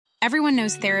Everyone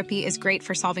knows therapy is great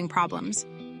for solving problems,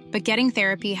 but getting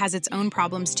therapy has its own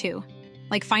problems too,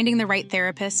 like finding the right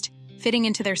therapist, fitting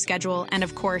into their schedule, and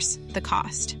of course, the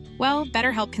cost. Well,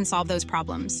 BetterHelp can solve those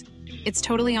problems. It's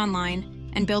totally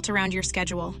online and built around your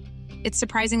schedule. It's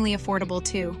surprisingly affordable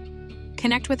too.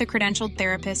 Connect with a credentialed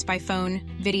therapist by phone,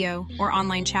 video, or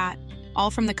online chat,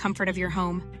 all from the comfort of your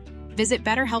home. Visit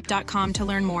BetterHelp.com to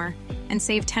learn more and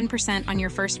save 10% on your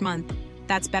first month.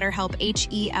 That's BetterHelp,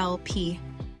 H-E-L-P.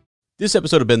 This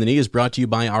episode of Bend the Knee is brought to you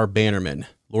by our bannermen,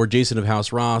 Lord Jason of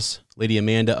House Ross, Lady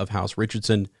Amanda of House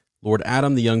Richardson, Lord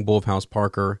Adam the Young Bull of House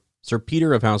Parker, Sir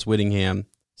Peter of House Whittingham,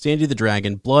 Sandy the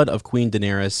Dragon, Blood of Queen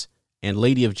Daenerys, and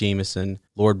Lady of Jameson,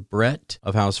 Lord Brett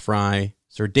of House Fry,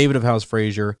 Sir David of House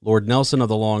Fraser, Lord Nelson of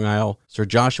the Long Isle, Sir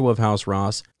Joshua of House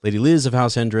Ross, Lady Liz of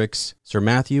House Hendricks, Sir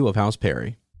Matthew of House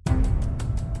Perry.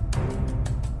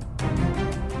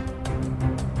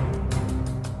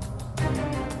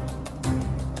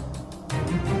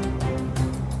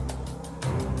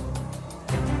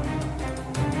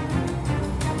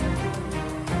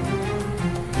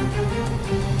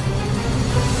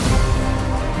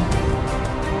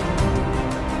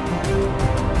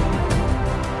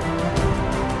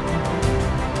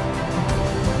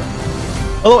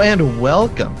 Hello and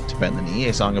welcome to Bend the Knee,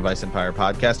 a Song of Ice and Fire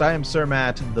podcast. I am Sir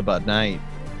Matt, the Bud Knight.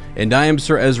 And I am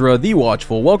Sir Ezra, the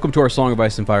Watchful. Welcome to our Song of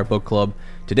Ice and Fire book club.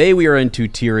 Today we are into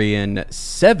Tyrion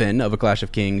 7 of A Clash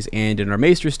of Kings, and in our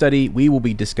Maester study, we will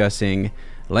be discussing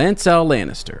Lancel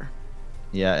Lannister.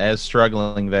 Yeah, as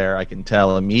struggling there, I can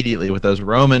tell immediately with those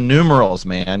Roman numerals,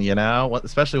 man. You know,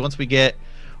 especially once we get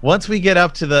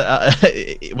up to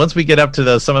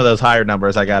the some of those higher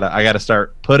numbers, I gotta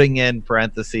start putting in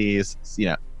parentheses.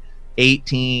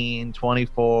 18,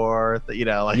 24.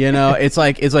 It's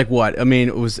like what? I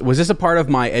mean, was this a part of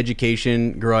my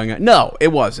education growing up? No, it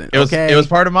wasn't. It was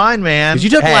part of mine, man. Because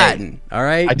you took Latin, all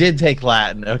right? I did take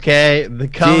Latin. Okay,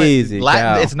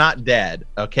 Latin, it's not dead.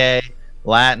 Okay,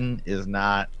 Latin is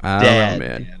not dead.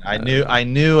 Man. I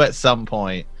knew at some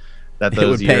point that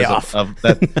those years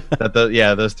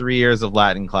those 3 years of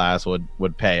Latin class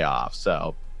would pay off.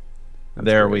 So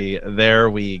there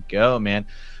we go, man.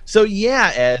 So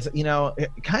yeah, as you know,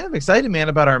 kind of excited, man,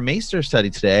 about our Maester study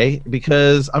today,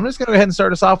 because I'm just going to go ahead and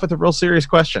start us off with a real serious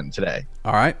question today.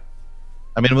 All right.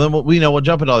 I mean, we'll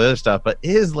jump into all the other stuff, but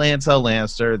is Lancel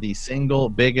Lannister the single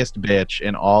biggest bitch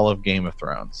in all of Game of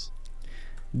Thrones?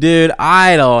 Dude,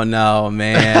 I don't know,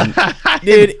 man.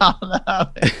 Dude, I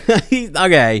don't know.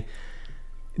 Okay.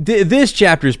 This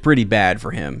chapter is pretty bad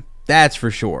for him. That's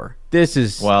for sure.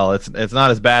 It's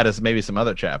not as bad as maybe some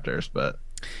other chapters, but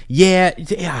yeah,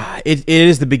 it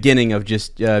is the beginning of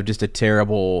just a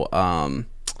terrible.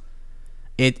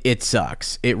 It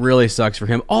sucks. It really sucks for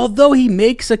him. Although he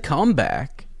makes a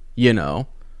comeback,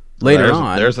 later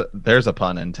on. There's a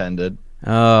pun intended.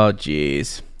 Oh,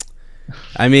 jeez.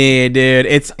 I mean, dude,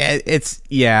 it's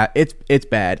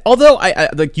bad. Although I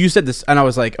like you said this, and I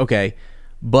was like, okay,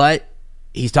 but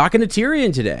he's talking to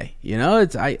Tyrion today.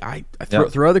 I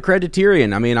throw the credit to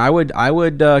Tyrion. I mean, I would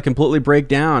completely break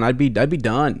down. I'd be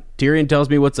done. Tyrion tells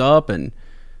me what's up, and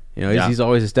he's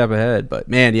always a step ahead. But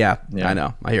man, yeah, I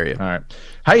know. I hear you. All right,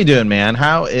 how you doing, man?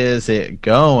 How is it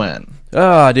going?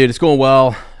 Oh, dude, it's going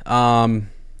well.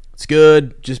 It's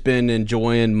good. Just been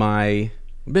enjoying my.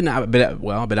 Been out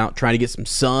trying to get some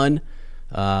sun.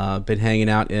 Been hanging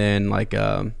out in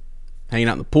hanging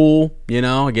out in the pool,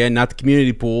 again, not the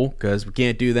community pool because we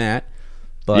can't do that.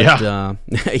 But yeah,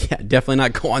 definitely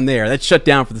not going there. That's shut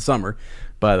down for the summer,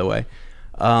 by the way.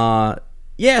 So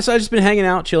I've just been hanging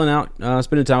out, chilling out,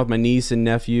 spending time with my niece and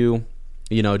nephew,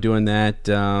 doing that.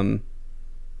 So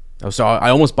I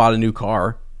almost bought a new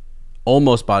car.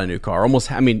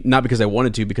 Not because I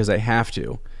wanted to, because I have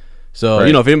to. So,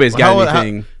 right. If anybody's got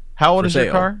anything. How old is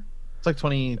your car? It's like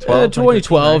 2012.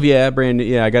 2012, yeah, brand new.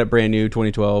 Yeah, I got it brand new,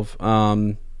 2012.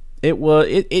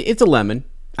 It's a lemon.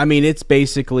 I mean, it's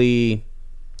basically.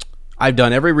 I've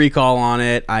done every recall on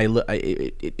it.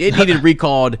 It needed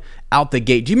recalled out the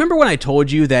gate. Do you remember when I told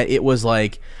you that it was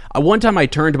like one time I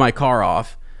turned my car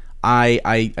off,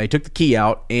 I took the key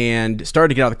out and started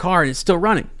to get out of the car and it's still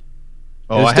running.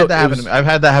 Oh, I've had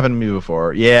that happen to me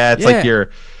before. Yeah, it's like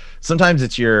sometimes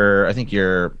it's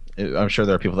I'm sure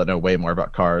there are people that know way more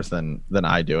about cars than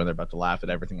I do, and they're about to laugh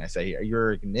at everything I say here.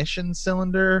 Your ignition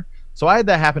cylinder. So I had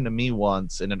that happen to me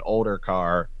once in an older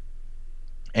car,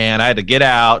 and I had to get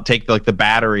out, take the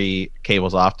battery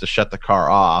cables off to shut the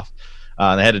car off.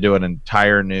 They had to do an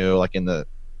entire new, the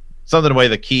way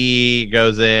the key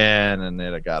goes in, and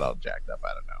it got all jacked up.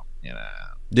 I don't know.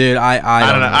 Dude, I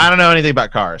don't know. I don't know anything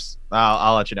about cars.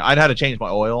 I'll let you know. I'd had to change my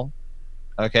oil.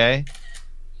 Okay.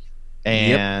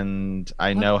 and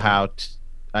I know how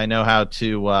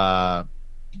to.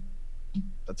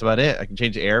 That's about it. I can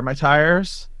change the air in my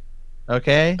tires.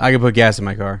 Okay. I can put gas in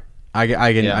my car. I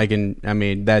can. I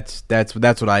mean, that's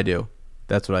what I do.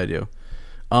 That's what I do.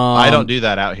 I don't do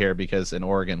that out here because in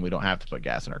Oregon we don't have to put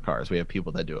gas in our cars. We have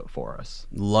people that do it for us.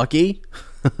 Lucky.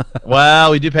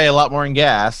 Well, we do pay a lot more in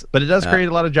gas, but it does create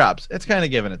a lot of jobs. It's kind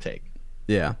of give and take.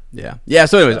 Yeah.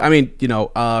 So anyways, I mean,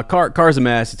 car's a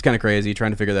mess. It's kind of crazy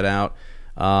trying to figure that out.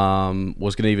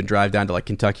 Was going to even drive down to like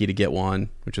Kentucky to get one,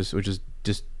 which is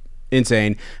just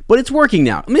insane. But it's working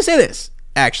now. Let me say this.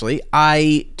 Actually,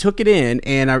 I took it in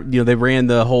and they ran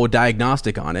the whole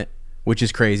diagnostic on it, which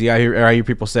is crazy. I hear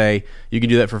people say you can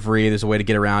do that for free. There's a way to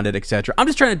get around it, etc. I'm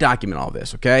just trying to document all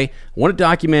this, okay? I want it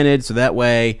documented so that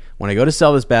way when I go to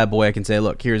sell this bad boy, I can say,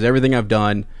 look, here's everything I've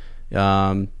done.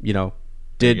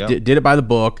 Did it by the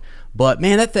book. But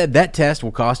man, that test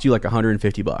will cost you like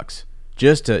 $150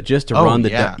 just to run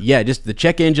just the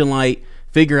check engine light,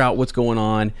 figure out what's going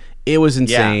on. It was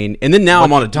insane. And then now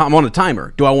I'm on a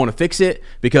timer. Do I want to fix it?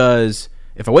 Because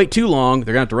if I wait too long,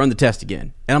 they're going to have to run the test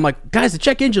again. And I'm like, guys, the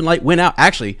check engine light went out.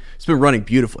 Actually, it's been running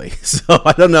beautifully. So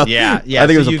I don't know. Yeah. I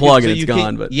think it was a plug and it's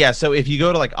gone. But yeah, so if you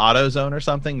go to like AutoZone or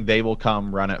something, they will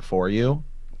come run it for you.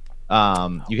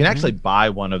 You can actually buy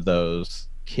one of those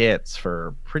kits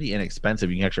for pretty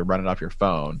inexpensive. You can actually run it off your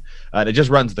phone. It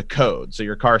just runs the code. So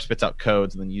your car spits out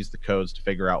codes and then use the codes to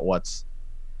figure out what's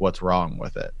wrong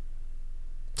with it.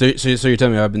 So you're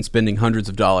telling me I've been spending hundreds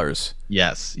of dollars?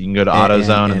 Yes, you can go to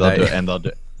AutoZone and they'll do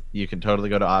it. You can totally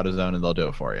go to AutoZone and they'll do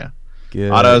it for you.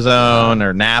 Good. AutoZone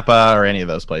or Napa or any of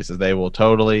those places, they will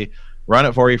totally run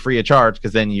it for you free of charge.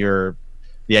 Because then the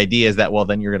idea is that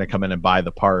then you're going to come in and buy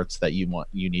the parts that you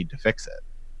need to fix it.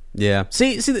 Yeah.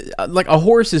 See, like a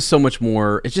horse is so much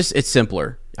more. It's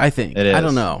simpler. I think. It is. I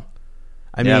don't know.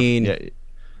 I mean.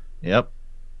 Yep.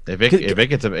 If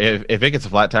it gets a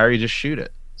flat tire, you just shoot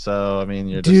it. So I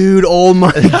mean, dude. Oh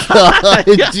my god,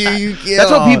 dude! That's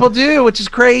what people do, which is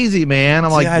crazy, man. I'm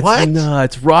like, what?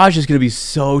 Nuts. Raj is gonna be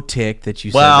so ticked that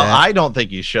you said that. Well, I don't think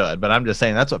you should, but I'm just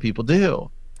saying that's what people do.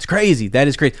 It's crazy. That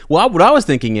is crazy. Well, what I was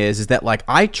thinking is that like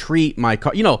I treat my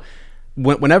car,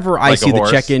 whenever I see the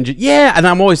check engine, and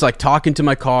I'm always like talking to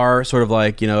my car, sort of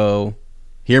like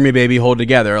hear me, baby, hold it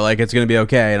together, like it's gonna be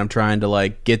okay, and I'm trying to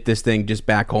like get this thing just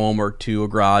back home or to a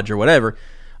garage or whatever.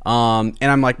 And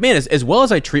I'm like, man, as well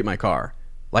as I treat my car,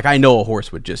 like I know a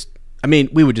horse would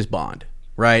we would just bond,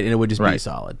 right? And it would just be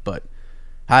solid. But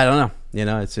I don't know,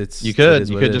 it's you could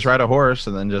just ride a horse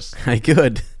and then just I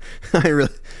could,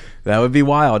 that would be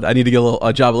wild. I need to get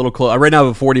a job a little close. Right now I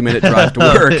have a 40-minute drive to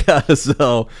work,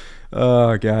 so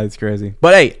oh god, it's crazy.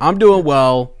 But hey, I'm doing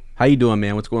well. How you doing,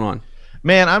 man? What's going on?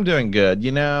 Man, I'm doing good.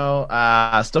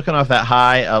 Still coming off that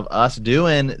high of us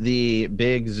doing the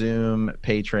big Zoom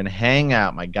patron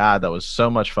hangout. My God, that was so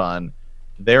much fun.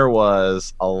 There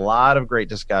was a lot of great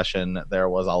discussion. There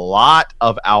was a lot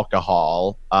of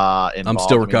alcohol involved. I'm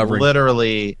still recovering.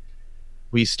 Literally,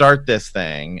 we start this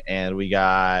thing and we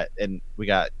got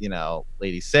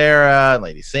Lady Sarah and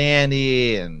Lady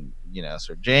Sandy and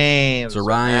Sir James, Sir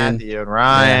Ryan, Matthew and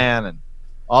Ryan and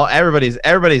everybody's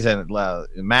in it.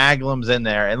 Maglum's in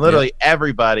there, and literally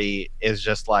everybody is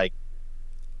just like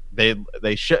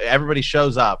everybody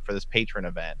shows up for this patron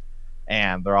event,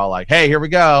 and they're all like, "Hey, here we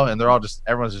go!" And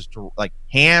everyone's just like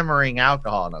hammering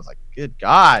alcohol, and I was like, "Good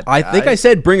God!" I think I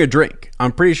said bring a drink.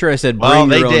 I'm pretty sure I said bring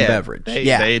your own beverage.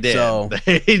 They did. So,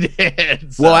 they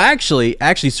did. So. Well, actually,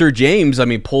 Sir James,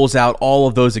 pulls out all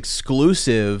of those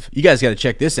exclusive. You guys got to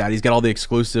check this out. He's got all the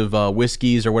exclusive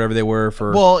whiskeys or whatever they were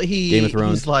for Game of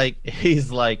Thrones.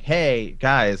 He's like, hey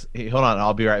guys, hold on,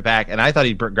 I'll be right back. And I thought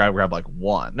he'd grab like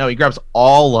one. No, he grabs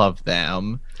all of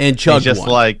them and chugs just one.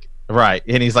 Like. Right,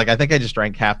 and he's like, I think I just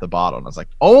drank half the bottle, and I was like,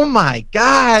 oh my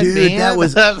god, dude, man. That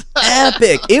was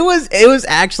epic. It was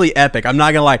actually epic. I'm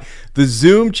not gonna lie. The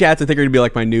Zoom chats I think are gonna be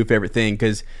like my new favorite thing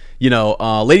because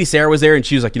Lady Sarah was there and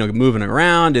she was like moving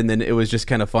around, and then it was just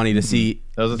kind of funny to see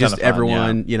just fun,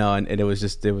 everyone, and it was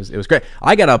just it was great.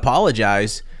 I gotta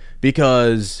apologize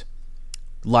because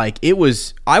I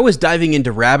was diving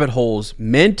into rabbit holes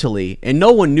mentally, and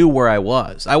no one knew where I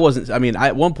was. I wasn't.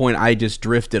 At one point I just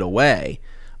drifted away.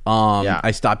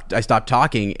 I stopped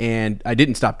talking, and I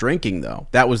didn't stop drinking though.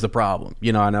 That was the problem,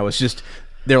 and I was just,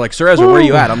 they're like, Sir Ezra, where are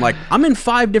you at? I'm like, I'm in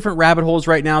 5 different rabbit holes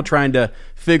right now trying to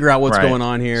figure out what's going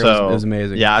on here. So, it was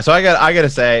amazing. Yeah. So I got to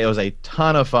say it was a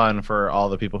ton of fun for all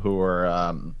the people who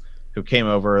were, who came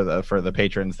over for the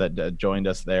patrons that joined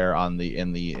us there in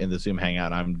the Zoom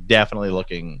hangout. I'm definitely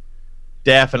looking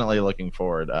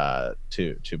forward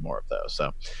to more of those.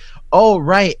 So, all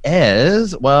right,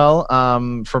 Ez. Well,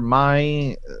 for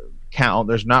my count,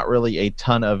 there's not really a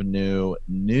ton of new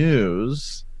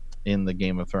news in the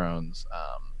Game of Thrones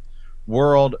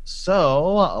world.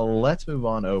 So let's move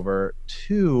on over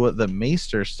to the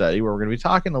Maester study, where we're going to be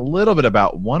talking a little bit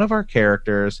about one of our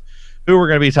characters who we're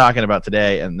going to be talking about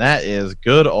today, and that is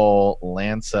good old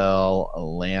Lancel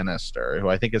Lannister, who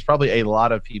I think is probably a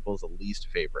lot of people's least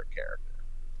favorite character.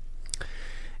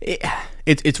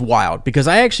 It's wild because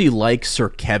I actually like Sir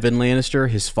Kevan Lannister,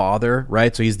 his father,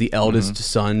 right? So he's the eldest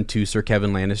son to Sir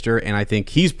Kevan Lannister, and I think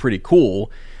he's pretty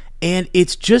cool. And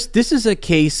it's just, this is a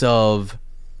case of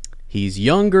he's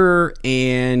younger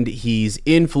and he's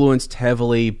influenced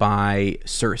heavily by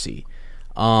Cersei,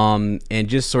 and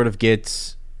just sort of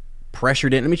gets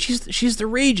pressured in. I mean, she's the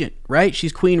regent, right?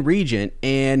 She's Queen Regent,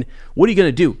 and what are you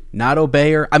gonna do? Not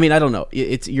obey her? I mean, I don't know.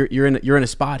 It's you're in a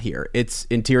spot here. And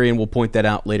Tyrion will point that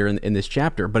out later in this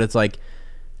chapter. But it's like,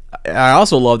 I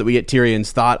also love that we get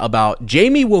Tyrion's thought about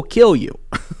Jaime will kill you,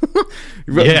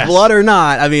 yes. Blood or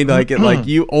not. I mean, like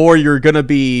you, or you're gonna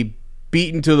be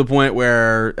beaten to the point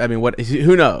where, I mean,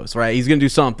 who knows, right? He's gonna do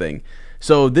something.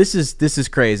 So this is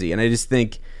crazy, and I just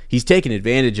think he's taken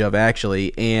advantage of,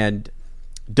 actually, and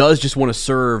does just want to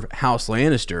serve House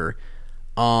Lannister.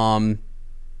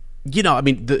 I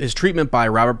mean, his treatment by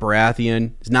Robert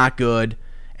Baratheon is not good,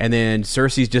 and then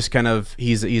Cersei's just kind of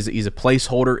he's a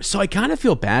placeholder. So I kind of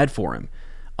feel bad for him.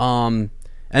 I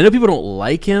know people don't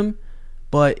like him,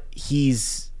 but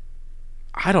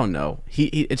I don't know.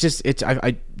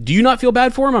 I do you not feel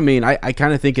bad for him? I mean, I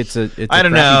kind of think it's a I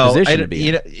don't know position to be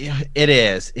in. It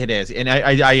is, and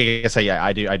I guess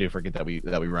I do forget that we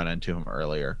run into him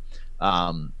earlier.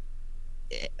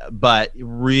 But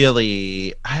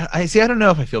really, I don't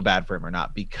know if I feel bad for him or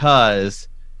not, because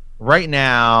right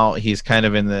now he's kind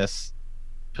of in this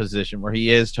position where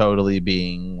he is totally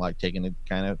being like taken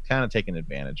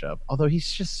advantage of. Although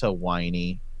he's just so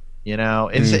whiny,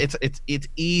 it's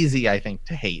easy, I think,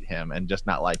 to hate him and just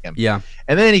not like him. Yeah.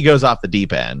 And then he goes off the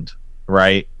deep end,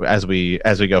 right? As we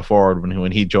go forward,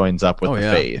 when he joins up with the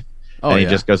faith, and he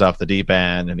just goes off the deep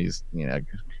end, and he's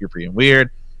creepy and weird.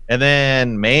 And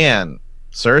then, man,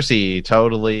 Cersei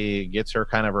totally gets her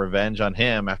kind of revenge on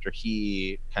him after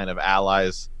he kind of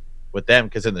allies with them.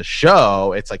 Because in the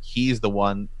show, it's like he's the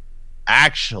one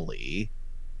actually,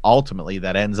 ultimately,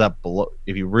 that ends up,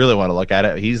 if you really want to look at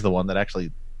it, he's the one that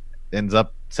actually ends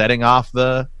up setting off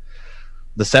the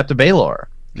Sept of Baelor.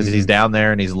 Because he's down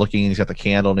there and he's looking, and he's got the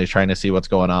candle, and he's trying to see what's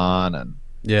going on. And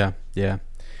yeah.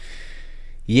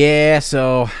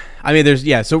 So I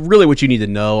mean, so really, what you need to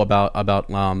know about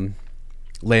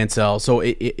Lancel. So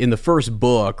in the first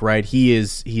book, right, he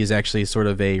is actually sort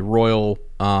of a royal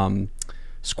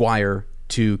squire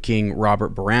to King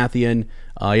Robert Baratheon.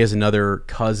 He has another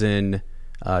cousin,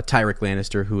 Tyrek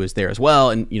Lannister, who is there as well.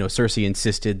 And Cersei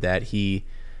insisted that he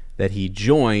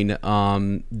join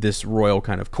this royal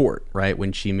kind of court, right,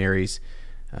 when she marries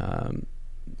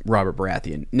Robert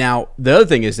Baratheon. Now, the other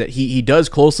thing is that he does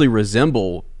closely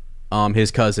resemble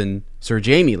his cousin Sir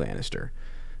Jaime Lannister.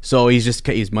 So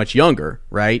he's much younger,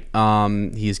 right?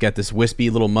 He's got this wispy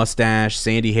little mustache,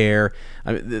 sandy hair.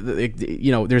 I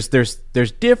mean,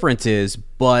 there's differences,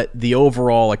 but the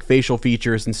overall like facial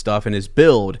features and stuff and his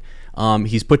build,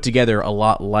 he's put together a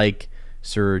lot like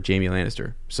Sir Jaime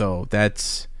Lannister. So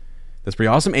that's pretty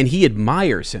awesome, and he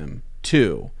admires him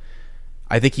too.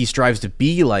 I think he strives to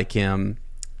be like him,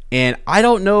 and I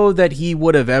don't know that he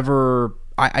would have ever.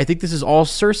 I think this is all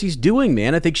Cersei's doing,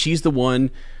 man. I think she's the one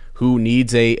who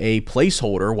needs a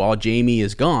placeholder while Jaime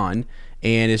is gone,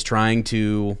 and is trying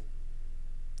to,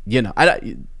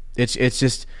 it's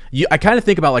just, I kind of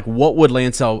think about like what would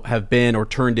Lancel have been or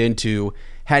turned into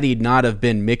had he not have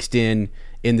been mixed in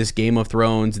this Game of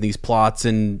Thrones and these plots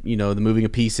and the moving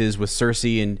of pieces with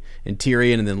Cersei and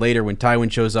Tyrion, and then later when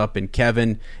Tywin shows up and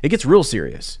Kevan, it gets real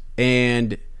serious.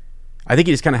 And I think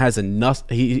he just kind of has enough.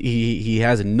 He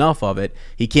has enough of it.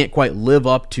 He can't quite live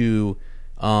up to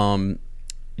Jaime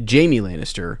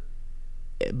Lannister,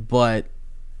 but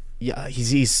yeah,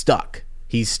 he's stuck.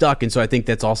 He's stuck, and so I think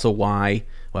that's also why.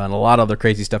 Well, and a lot of other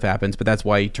crazy stuff happens, but that's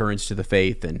why he turns to the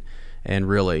faith and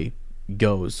really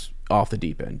goes off the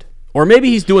deep end. Or maybe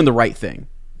he's doing the right thing,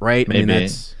 right? Maybe. I mean,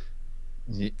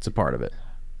 it's a part of it.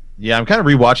 Yeah, I'm kind of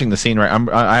rewatching the scene. Right,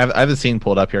 I have the scene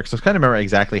pulled up here because I kind of remember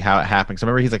exactly how it happened. Because I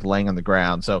remember he's like laying on the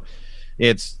ground. So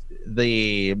it's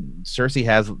Cersei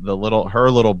has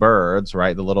her little birds,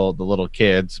 right? The little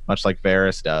kids, much like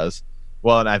Varys does.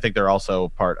 Well, and I think they're also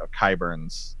part of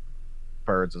Qyburn's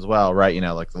birds as well, right?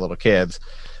 Like the little kids.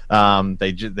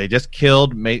 They just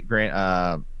killed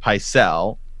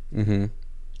Pycelle,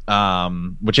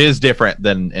 which is different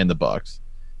than in the books.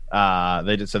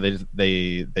 They just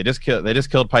killed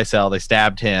Pycelle. They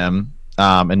stabbed him,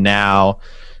 and now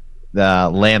the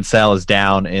Lancel is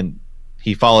down, and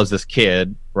he follows this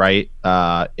kid, right?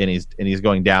 And he's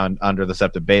going down under the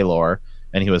Sept of Baelor,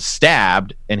 and he was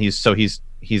stabbed, and he's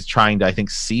trying to, I think,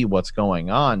 see what's going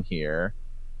on here,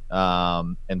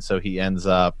 and so he ends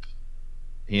up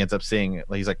seeing,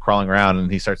 he's like crawling around,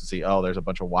 and he starts to see, oh, there's a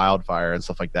bunch of wildfire and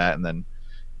stuff like that, and then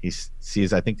he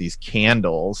sees, I think, these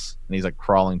candles, and he's like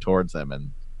crawling towards them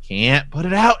and can't put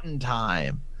it out in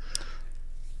time.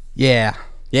 Yeah,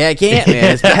 I can't,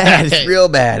 man. It's bad. It's real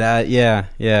bad. Yeah.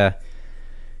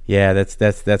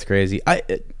 That's crazy.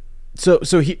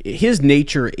 His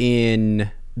nature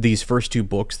in these first two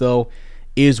books, though,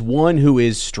 is one who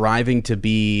is striving to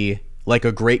be like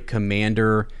a great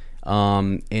commander,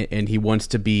 and he wants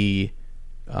to be.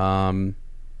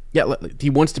 He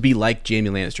wants to be like Jaime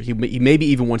Lannister. He maybe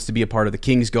even wants to be a part of the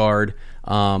Kingsguard,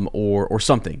 or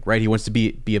something, right? He wants to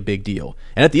be a big deal.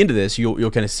 And at the end of this,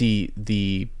 you'll kind of see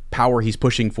the power he's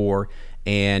pushing for,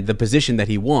 and the position that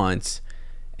he wants,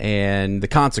 and the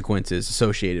consequences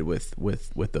associated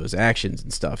with those actions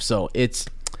and stuff. So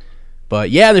but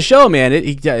yeah, the show, man,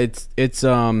 it's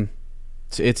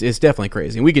definitely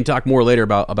crazy. And we can talk more later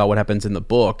about what happens in the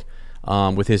book.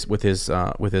 With his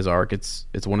arc, it's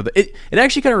one of the. It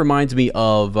actually kind of reminds me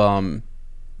of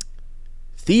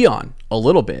Theon a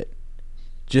little bit,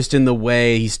 just in the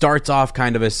way he starts off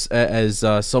kind of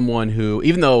as someone who,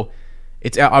 even though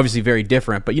it's obviously very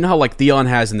different, but you know how like Theon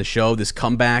has in the show this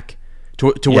comeback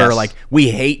to where like we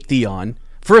hate Theon.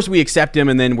 First we accept him,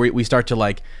 and then we start to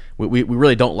like we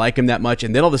really don't like him that much,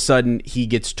 and then all of a sudden he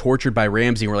gets tortured by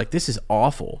Ramsay, and we're like, this is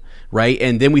awful, right?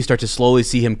 And then we start to slowly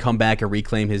see him come back and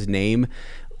reclaim his name.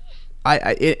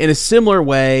 I in a similar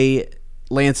way,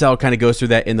 Lancel kind of goes through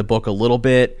that in the book a little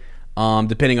bit,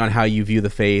 depending on how you view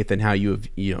the faith and how you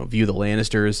view the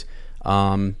Lannisters.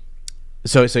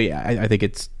 So yeah, I think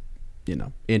it's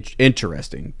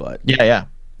interesting, but yeah.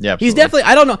 Yeah, he's definitely.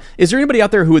 I don't know. Is there anybody out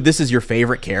there who this is your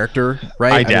favorite character?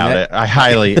 Right? I doubt it. I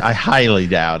highly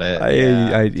doubt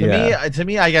it. To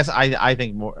me, I guess I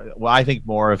think more. Well, I think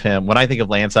more of him when I think of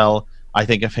Lancel. I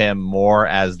think of him more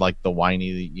as like the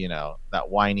whiny, that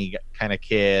whiny kind of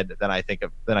kid. Than I think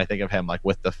of him like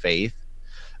with the faith.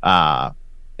 And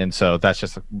so that's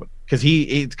just because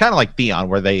it's kind of like Theon,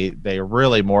 where they're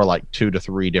really more like 2 to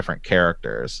 3 different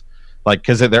characters, like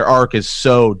because their arc is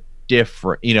so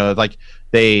different. Like.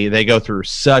 They go through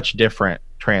such different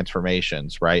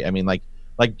transformations, right? I mean, like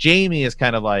Jaime is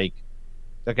kind of like,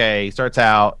 okay, he starts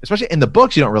out, especially in the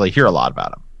books, you don't really hear a lot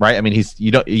about him, right? I mean,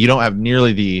 you don't have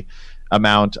nearly the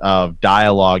amount of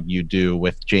dialogue you do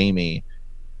with Jaime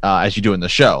as you do in the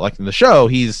show. Like in the show,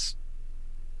 he's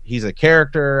a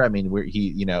character. I mean,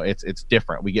 it's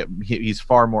different. He's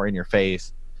far more in your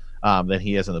face than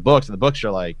he is in the books. In the books,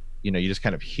 you're like, you just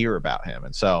kind of hear about him,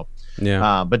 and so.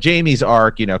 Yeah. But Jaime's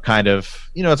arc, kind of,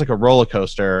 it's like a roller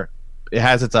coaster. It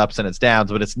has its ups and its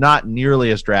downs, but it's not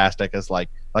nearly as drastic as like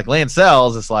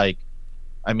Lancel's. It's like,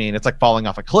 I mean, it's like falling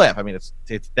off a cliff. I mean, it's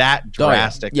that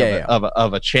drastic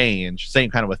of a change.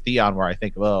 Same kind of with Theon, where I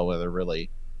think, where they're really,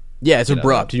 it's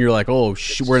abrupt, and you're like, oh,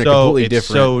 we're in a completely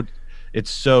different. It's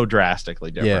so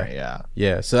drastically different.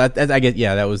 Yeah. So that I get.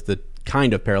 Yeah, that was the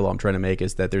kind of parallel I'm trying to make,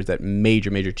 is that there's that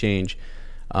major change.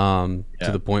 To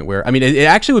the point where, I mean, it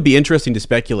actually would be interesting to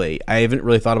speculate. I haven't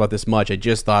really thought about this much. I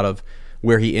just thought of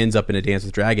where he ends up in A Dance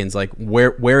with Dragons. Like,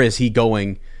 where is he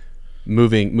going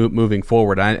moving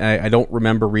forward? I don't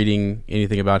remember reading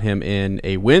anything about him in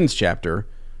a Winds chapter,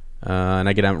 and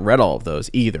I haven't read all of those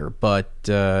either. But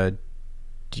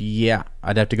yeah,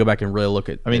 I'd have to go back and really look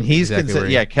at. I mean, he's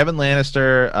Kevin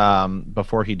Lannister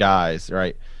before he dies,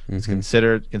 right?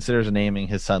 Mm-hmm. Considers naming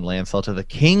his son Lancel to the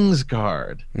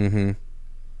Kingsguard. Mm-hmm.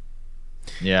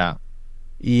 Yeah,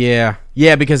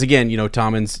 because again,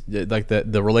 Tommen's like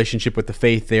the relationship with the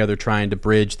faith there. They're trying to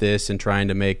bridge this and trying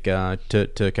to make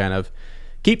to kind of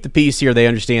keep the peace here. They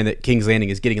understand that King's Landing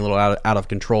is getting a little out of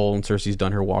control, and Cersei's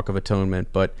done her walk of atonement,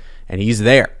 and he's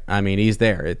there. I mean, he's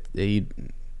there. He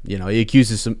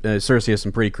accuses Cersei of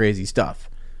some pretty crazy stuff.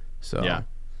 So yeah.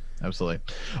 Absolutely.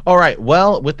 All right.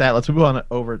 Well, with that, let's move on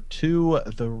over to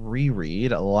the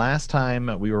reread. Last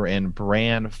time we were in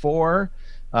Bran 4.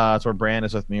 It's where Bran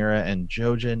is with Mira and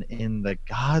Jojen in the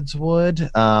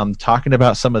Godswood, talking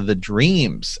about some of the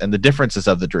dreams and the differences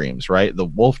of the dreams, right? The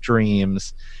wolf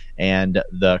dreams and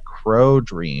the crow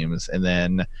dreams. And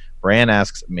then Bran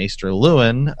asks Maester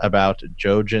Luwin about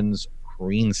Jojen's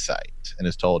green sight and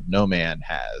is told no man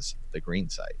has the green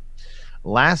sight.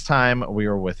 Last time we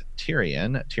were with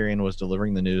Tyrion. Tyrion was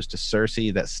delivering the news to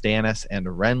Cersei that Stannis and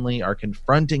Renly are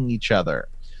confronting each other.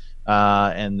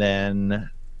 And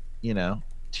then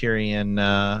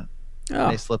Tyrion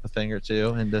may slip a thing or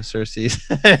two into Cersei's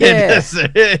into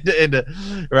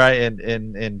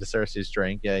Cersei's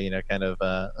drink. Yeah, kind of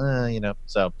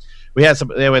so they had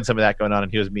some of that going on,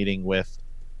 and he was meeting with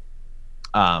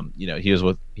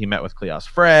he met with Cleos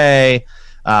Frey,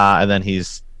 and then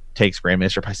takes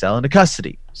Grandmaster Pycelle into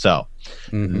custody. So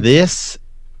this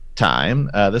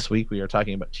week we are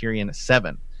talking about Tyrion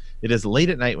 7. It is late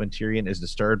at night when Tyrion is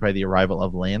disturbed by the arrival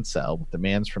of Lancel with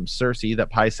demands from Cersei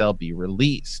that Pycelle be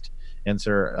released and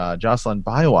Sir Jocelyn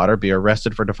Bywater be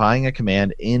arrested for defying a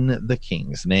command in the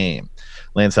king's name.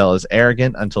 Lancel is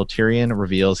arrogant until Tyrion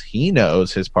reveals he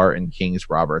knows his part in King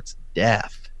Robert's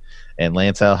death, and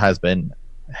Lancel has been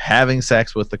having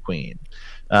sex with the queen.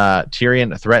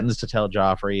 Tyrion threatens to tell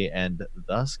Joffrey and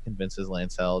thus convinces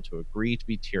Lancel to agree to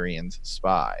be Tyrion's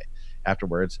spy.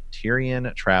 Afterwards,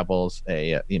 Tyrion travels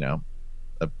a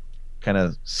kind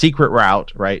of secret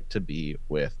route, right, to be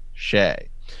with Shae.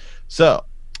 So,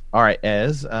 all right,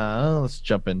 let's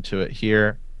jump into it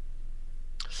here.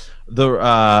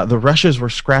 The rushes were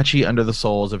scratchy under the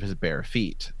soles of his bare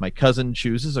feet. My cousin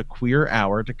chooses a queer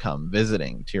hour to come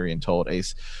visiting, Tyrion told a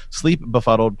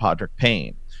sleep-befuddled Podrick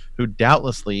Payne, who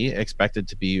doubtlessly expected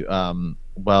to be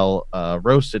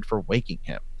roasted for waking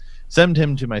him. Send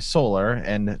him to my solar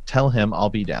and tell him I'll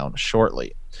be down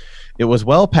shortly. It was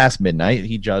well past midnight,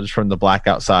 he judged from the black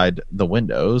outside the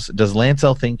windows. Does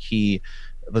Lancel think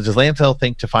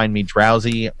to find me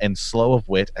drowsy and slow of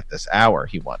wit at this hour,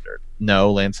 he wondered.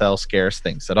 No, Lancel scarce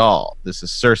thinks at all. This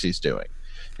is Cersei's doing.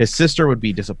 His sister would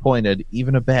be disappointed,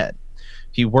 even abed.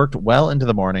 He worked well into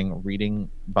the morning,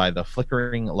 reading by the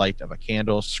flickering light of a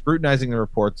candle, scrutinizing the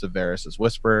reports of Varys'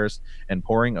 whisperers, and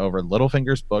poring over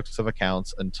Littlefinger's books of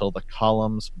accounts until the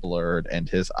columns blurred and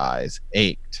his eyes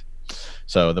ached.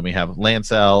 So then we have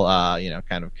Lancel,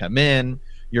 kind of come in.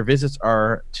 Your visits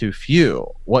are too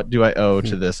few. What do I owe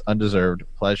to this undeserved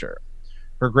pleasure?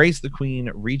 Her Grace the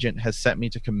Queen Regent has sent me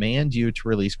to command you to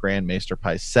release Grand Maester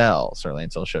Pycelle. Sir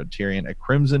Lancel showed Tyrion a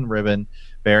crimson ribbon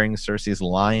bearing Cersei's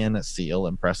lion seal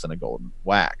impressed in a golden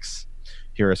wax.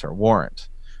 Here is her warrant.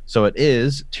 So it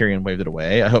is, Tyrion waved it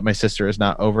away. I hope my sister is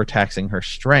not overtaxing her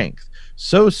strength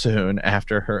so soon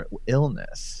after her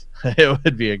illness. It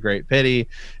would be a great pity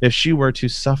if she were to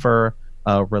suffer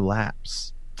a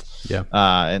relapse. Yeah.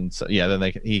 And so then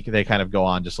they kind of go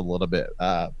on just a little bit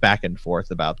back and forth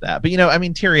about that. But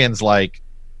Tyrion's like,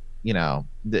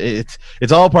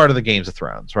 it's all part of the Games of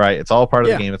Thrones, right? It's all part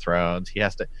of the Game of Thrones. He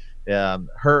has to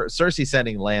Cersei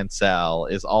sending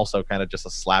Lancel is also kind of just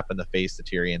a slap in the face to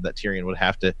Tyrion, that Tyrion would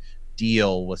have to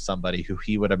deal with somebody who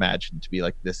he would imagine to be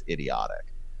like this idiotic.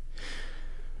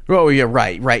 Well, yeah,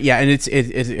 right. Yeah. And it's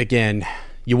again,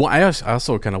 I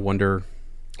also kind of wonder,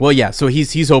 well, yeah, so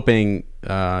he's hoping,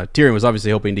 Tyrion was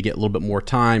obviously hoping to get a little bit more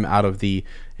time out of the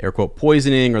air quote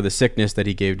poisoning or the sickness that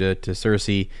he gave to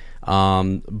Cersei.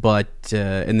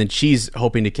 And then she's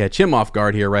hoping to catch him off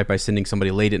guard here, right, by sending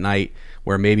somebody late at night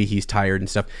where maybe he's tired and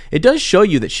stuff. It does show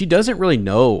you that she doesn't really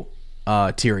know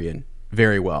Tyrion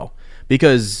very well,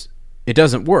 because it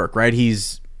doesn't work, right? He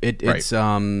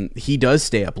does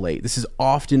stay up late. This is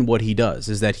often what he does,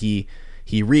 is that he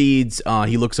reads,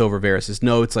 he looks over Varys'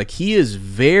 notes. Like, he is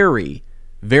very,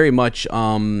 very much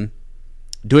doing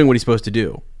what he's supposed to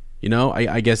do.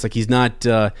 I guess, like, he's not...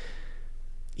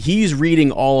 he's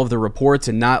reading all of the reports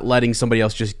and not letting somebody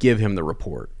else just give him the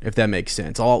report, if that makes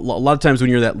sense. A lot of times when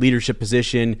you're in that leadership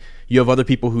position, you have other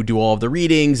people who do all of the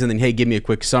readings and then, hey, give me a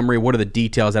quick summary. What are the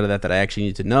details out of that I actually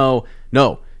need to know?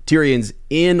 No, Tyrion's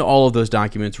in all of those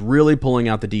documents, really pulling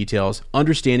out the details,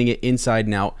 understanding it inside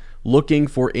and out, looking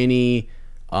for any,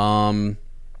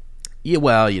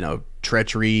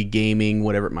 treachery, gaming,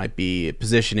 whatever it might be,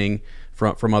 positioning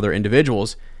from other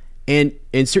individuals. And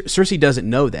Cersei doesn't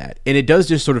know that. And it does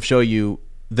just sort of show you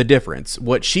the difference.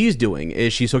 What she's doing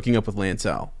is she's hooking up with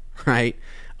Lancel, right?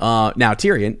 Now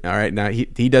Tyrion, all right, now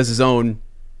he does his own,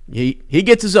 he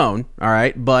gets his own, all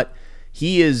right, but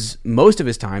he is, most of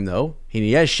his time though,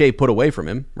 he has Shae put away from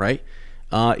him, right?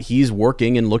 He's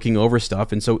working and looking over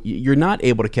stuff, and so you're not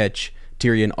able to catch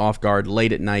Tyrion off guard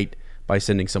late at night by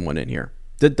sending someone in here.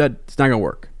 That's not going to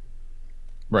work.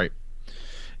 Right.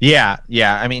 Yeah.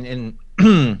 I mean,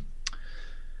 I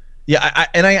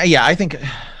think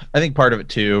part of it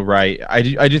too, right?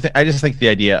 I just think the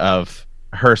idea of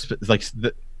her, like,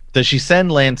 does she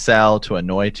send Lancel to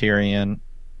annoy Tyrion,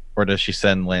 or does she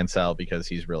send Lancel because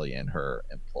he's really in her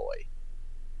employ?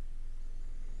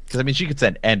 Because I mean, she could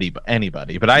send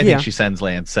anybody, but I think she sends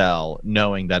Lancel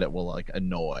knowing that it will, like,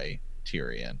 annoy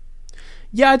Tyrion.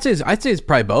 Yeah, I'd say it's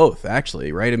probably both,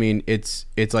 actually, right? I mean, it's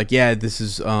like, yeah, this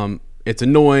is it's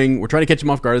annoying. We're trying to catch him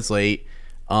off guard. It's late.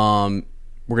 We're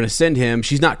we're gonna send him.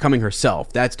 She's not coming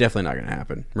herself. That's definitely not gonna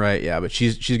happen, right? Yeah, but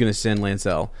she's gonna send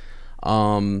Lancel.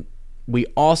 We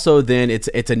also then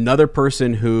it's another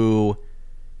person who,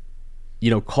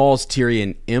 calls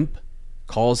Tyrion imp,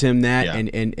 calls him that,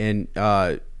 and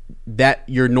that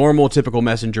your normal typical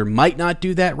messenger might not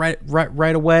do that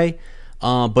right away.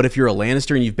 But if you're a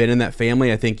Lannister and you've been in that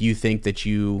family, I think you think that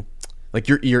you're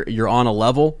on a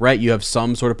level, right? You have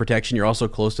some sort of protection. You're also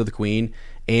close to the queen,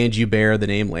 and you bear the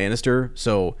name Lannister.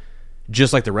 So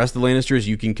just like the rest of the Lannisters,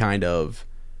 you can kind of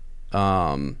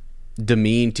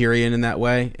demean Tyrion in that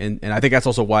way. And I think that's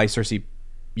also why Cersei,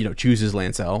 chooses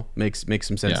Lancel. Makes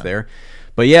some sense there.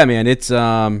 But yeah, man, it's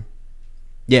unfortunately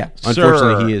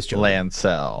he is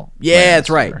Lancel. Yeah, that's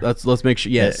right. Let's make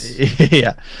sure. Yes.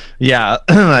 Yeah.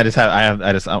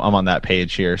 I'm on that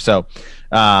page here. So,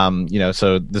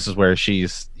 so this is where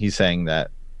he's saying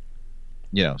that,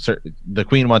 the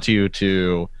queen wants you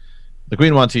to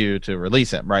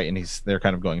release him, right? And they're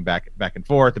kind of going back and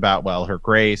forth about, well, her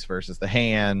grace versus the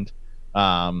hand.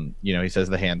 He says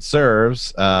the hand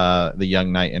serves. The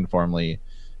young knight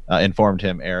informed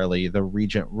him airily, the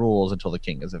regent rules until the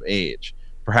king is of age.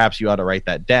 Perhaps you ought to write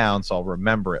that down so I'll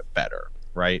remember it better,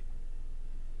 right?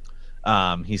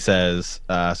 He says,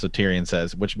 so Tyrion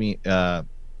says, let me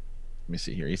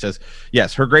see here. He says,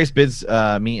 yes, her grace bids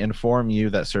me inform you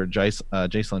that Sir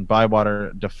Jacelyn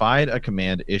Bywater defied a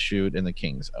command issued in the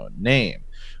king's own name,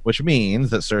 which means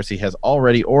that Cersei has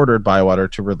already ordered Bywater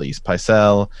to release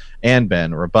Pycelle and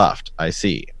been rebuffed. I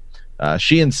see.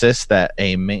 She insists that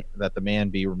the man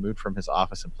be removed from his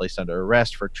office and placed under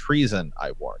arrest for treason,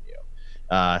 I warn you.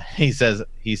 He says,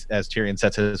 as Tyrion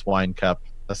sets his wine cup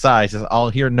aside, he says, I'll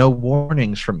hear no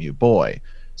warnings from you, boy.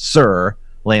 Sir,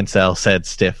 Lancel said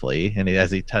stiffly, and as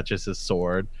he touches his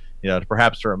sword,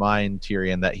 perhaps to remind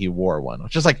Tyrion that he wore one,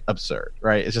 which is like absurd,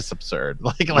 right? It's just absurd.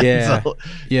 Lancel,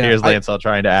 here's Lancel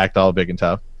trying to act all big and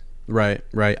tough. Right.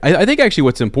 I think actually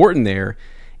what's important there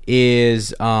is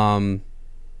that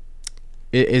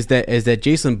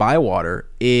Jacelyn Bywater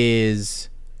is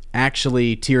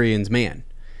actually Tyrion's man.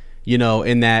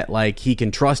 In that he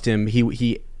can trust him.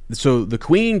 So the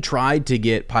queen tried to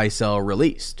get Pycelle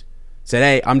released. Said,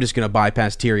 hey, I'm just going to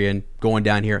bypass Tyrion going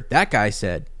down here. That guy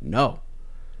said no.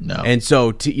 And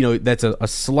so that's a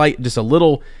slight, just a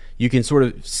little. You can sort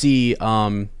of see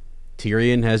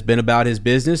Tyrion has been about his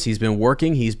business. He's been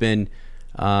working. He's been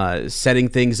setting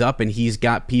things up, and he's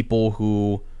got people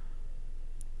who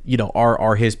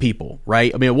are his people,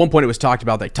 right? I mean, at one point it was talked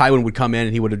about that Tywin would come in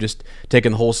and he would have just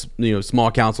taken the whole, small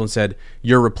council and said,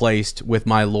 you're replaced with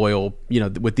my loyal,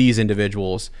 with these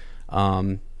individuals.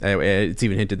 It's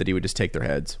even hinted that he would just take their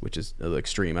heads, which is a little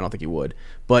extreme. I don't think he would.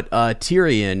 But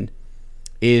Tyrion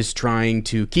is trying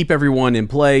to keep everyone in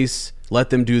place, let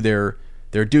them do their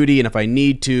duty, and if I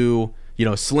need to,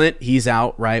 Slint, he's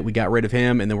out, right? We got rid of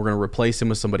him, and then we're going to replace him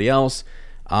with somebody else.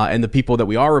 And the people that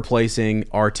we are replacing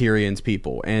are Tyrion's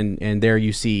people. And there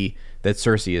you see that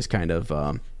Cersei is kind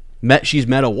of she's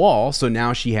met a wall, so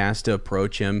now she has to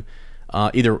approach him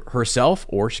either herself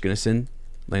or she's going to send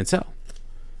Lancel.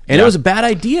 And it was a bad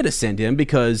idea to send him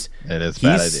because it is a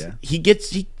bad idea.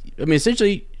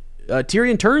 Essentially,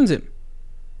 Tyrion turns him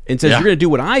and says, you're going to do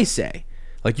what I say.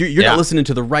 You're not listening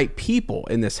to the right people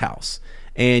in this house.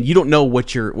 And you don't know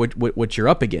what you're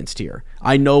up against here.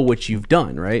 I know what you've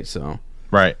done, right? So...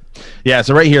 Right. Yeah.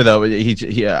 So right here, though,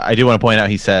 he I do want to point out,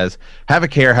 he says, have a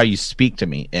care how you speak to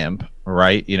me, imp.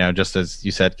 Right. Just as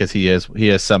you said, because he is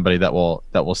somebody that will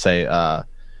say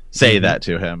that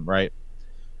to him. Right.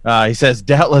 He says,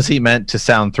 doubtless he meant to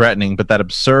sound threatening, but that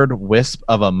absurd wisp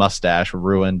of a mustache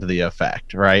ruined the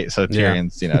effect. Right. So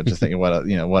Tyrion's, just thinking,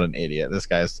 what an idiot. This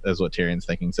guy is what Tyrion's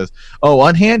thinking. He says, oh,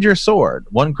 unhand your sword.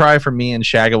 One cry from me and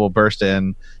Shagga will burst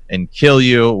in and kill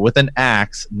you with an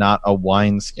axe, not a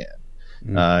wineskin.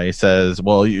 He says,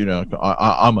 well,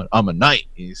 I'm a knight.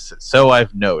 So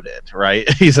I've noted, right?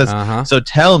 He says, so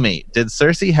tell me, did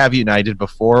Cersei have you knighted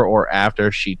before or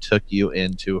after she took you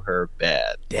into her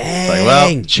bed? Dang.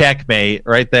 Well, checkmate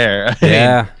right there.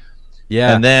 Yeah.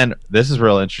 And then this is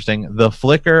real interesting. The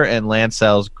flicker in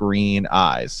Lancel's green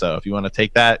eyes. So if you want to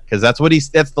take that, because that's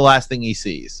the last thing he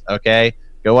sees. Okay.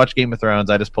 Go watch Game of Thrones.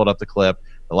 I just pulled up the clip.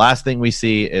 The last thing we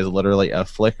see is literally a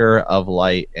flicker of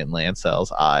light in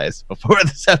Lancel's eyes before the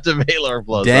Sept of Baelor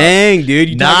blows up. Dang,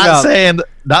 dude! Not saying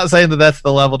that that's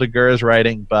the level Degur is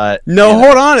writing, but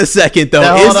hold on a second,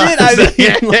 though. Is it?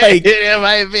 It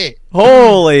might be.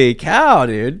 Holy cow,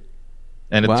 dude!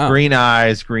 And it's green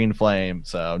eyes, green flame.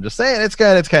 So I'm just saying, it's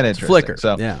kind of interesting. Flicker.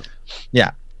 So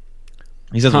yeah.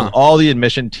 He says, with all the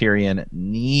admission Tyrion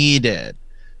needed,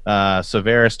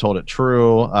 Severus told it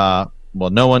true. well,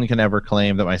 no one can ever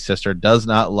claim that my sister does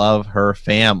not love her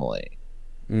family.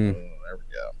 There we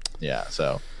go. Yeah.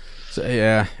 So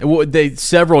yeah, well,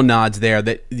 several nods there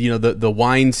that, the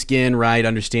wineskin, right?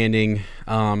 Understanding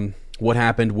what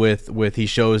happened with he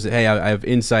shows that, hey, I have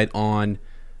insight on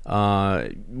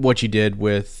what you did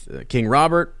with King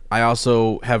Robert. I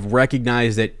also have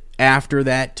recognized that after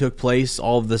that took place,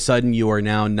 all of a sudden you are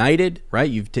now knighted, right?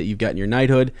 You've gotten your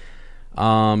knighthood.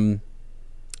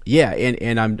 Yeah,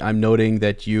 and I'm noting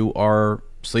that you are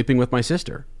sleeping with my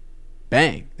sister.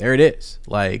 Bang, there it is.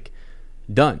 Like,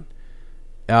 done.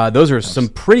 Those are some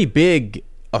pretty big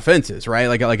offenses, right?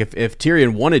 Like if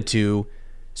Tyrion wanted to,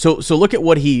 so look at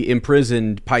what he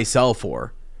imprisoned Pycelle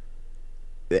for.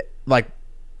 Like,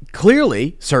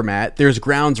 clearly, Sir Matt, there's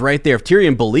grounds right there. If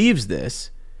Tyrion believes this,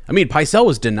 I mean, Pycelle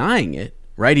was denying it,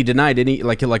 right? He denied any,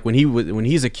 like when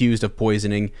he's accused of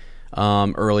poisoning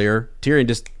earlier. Tyrion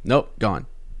just, nope, gone,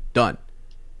 done,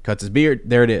 cuts his beard.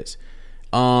 There it is.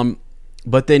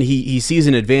 But then he sees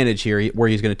an advantage here where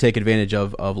he's going to take advantage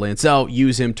of Lancel,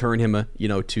 use him, turn him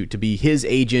to be his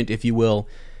agent, if you will,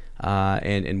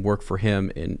 and work for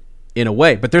him in a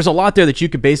way. But there's a lot there that you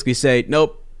could basically say,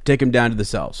 nope, take him down to the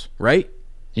cells, right?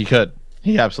 He could.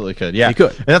 He absolutely could. Yeah, he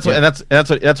could. And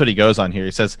that's what he goes on here.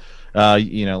 He says,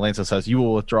 Lancel says, you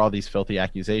will withdraw these filthy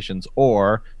accusations,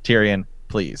 or Tyrion,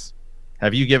 please.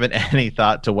 Have you given any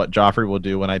thought to what Joffrey will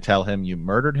do when I tell him you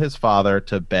murdered his father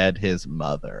to bed his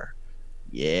mother?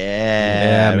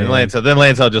 Yeah. Then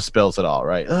Lancel just spills it all,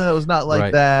 right? It was not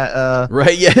like that.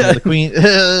 Right. Yeah. The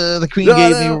queen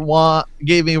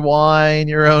gave me wine.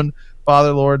 Your own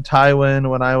father, Lord Tywin,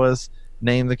 when I was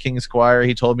named the king's squire,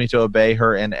 he told me to obey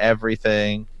her in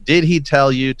everything. Did he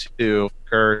tell you to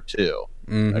her too?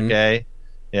 Mm-hmm. Okay.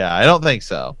 Yeah, I don't think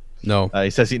so. No. He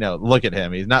says, look at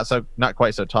him. He's not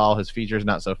quite so tall. His features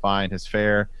not so fine. His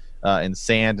fair in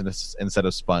sand instead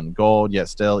of spun gold. Yet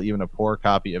still, even a poor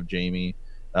copy of Jaime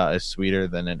is sweeter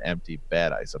than an empty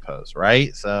bed, I suppose.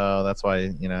 Right. So that's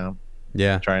why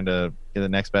trying to get the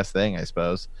next best thing, I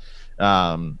suppose.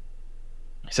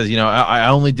 He says, I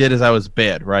only did as I was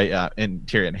bid. Right. And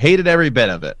Tyrion hated every bit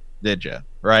of it. Did you?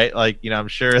 Right. Like, I'm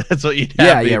sure that's what you'd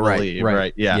have me believe.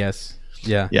 Right. Yeah. Yes.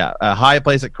 Yeah. Yeah. A high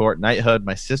place at court, knighthood,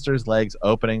 my sister's legs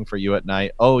opening for you at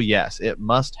night. Oh, yes. It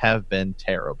must have been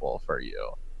terrible for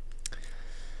you.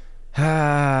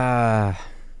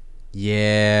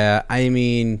 Yeah. I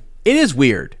mean, it is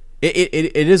weird.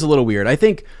 It is a little weird. I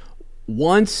think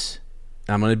once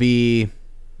I'm going to be.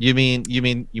 You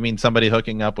mean somebody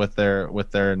hooking up with their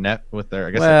net with their, I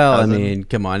guess. Well, I mean,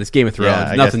 come on. It's Game of Thrones.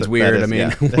 Yeah, nothing's weird.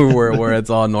 Where it's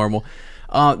all normal.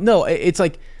 No, it's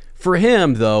like, for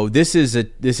him, though, this is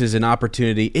an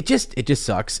opportunity. It just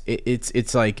sucks.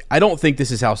 It's like, I don't think this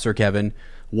is how Sir Kevin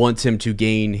wants him to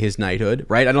gain his knighthood,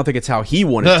 right? I don't think it's how he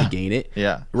wanted to gain it.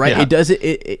 Yeah. Right? Yeah. It does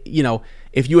it,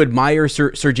 if you admire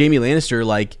Sir Jaime Lannister,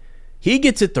 like, he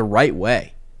gets it the right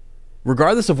way.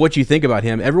 Regardless of what you think about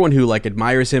him, everyone who like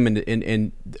admires him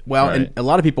and a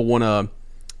lot of people want to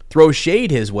throw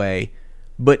shade his way,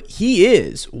 but he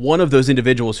is one of those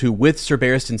individuals who, with Sir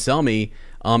Barristan Selmy,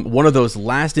 one of those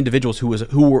last individuals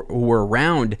who were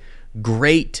around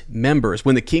great members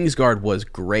when the Kingsguard was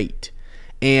great.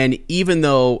 And even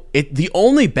though the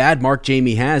only bad mark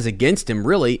Jaime has against him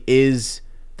really is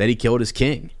that he killed his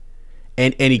king,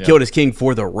 and he killed his king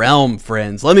for the realm,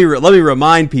 friends. Let me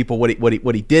remind people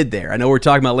what he did there. I know we're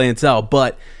talking about Lancel,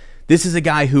 but this is a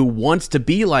guy who wants to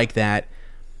be like that,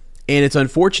 and it's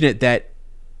unfortunate that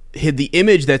the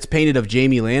image that's painted of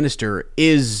Jaime Lannister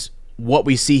is what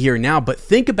we see here now. But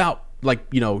think about, like,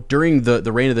 during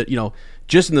the reign of the,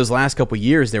 just in those last couple of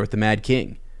years there with the Mad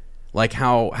King, like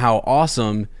how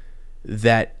awesome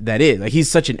that is. Like,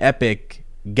 he's such an epic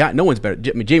guy. No one's better.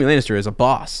 I mean, Jaime Lannister is a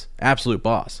boss, absolute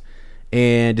boss.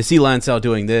 And to see Lancel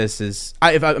doing this is,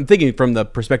 if I'm thinking from the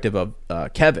perspective of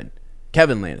Kevin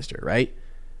Lannister, right?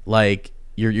 Like,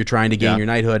 you're trying to gain your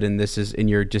knighthood, and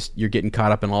you're getting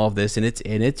caught up in all of this, and it's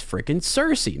freaking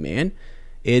Cersei, man.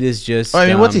 It is just.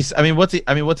 What's he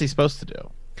supposed to do?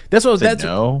 That's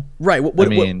right.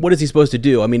 What is he supposed to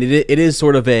do? I mean, it is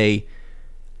sort of a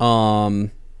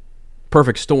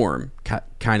perfect storm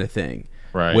kind of thing.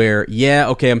 Right. Where,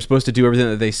 I'm supposed to do everything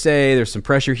that they say. There's some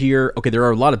pressure here. Okay, there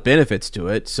are a lot of benefits to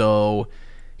it. So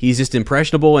he's just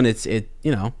impressionable, and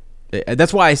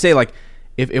that's why I say, like,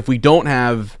 if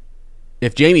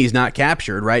Jaime's not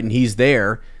captured, right, and he's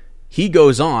there, he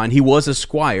goes on. He was a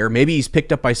squire. Maybe he's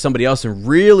picked up by somebody else and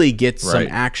really gets some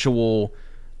actual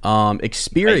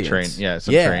experience. Training. Yeah.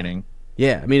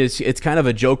 Yeah, I mean, it's kind of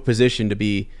a joke position to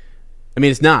be I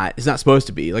mean, it's not supposed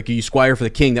to be. Like, you squire for the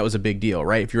king, that was a big deal,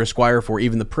 right? If you're a squire for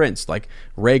even the prince, like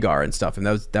Rhaegar and stuff, and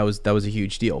that was a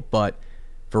huge deal. But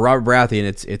for Robert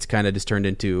Baratheon, it's kind of just turned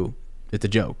into, it's a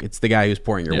joke. It's the guy who's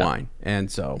pouring your wine,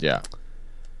 and so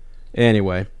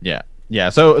Anyway, So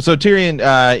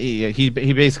Tyrion, he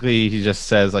basically just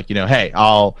says, like, hey,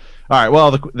 all right.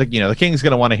 Well, the king's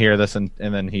gonna want to hear this, and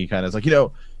then he kind of is like, he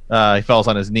falls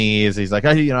on his knees. He's like,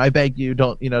 I beg you,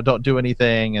 don't do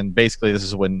anything. And basically, this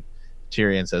is when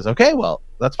Tyrion says, okay, well,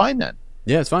 that's fine then.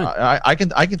 Yeah, it's fine. I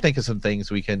can think of some things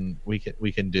we can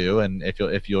do, and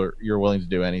if you're willing to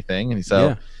do anything. And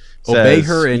so obey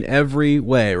her in every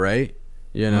way, right?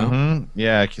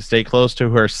 Yeah, stay close to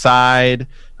her side,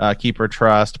 keep her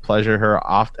trust, pleasure her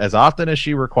as often as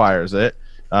she requires it.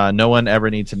 No one ever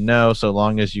needs to know, so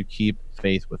long as you keep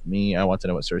faith with me. I want to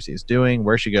know what Cersei is doing,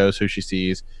 where she goes, who she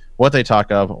sees, what they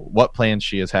talk of, what plans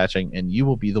she is hatching, and you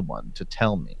will be the one to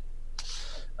tell me.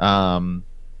 So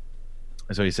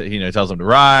he said, tells him to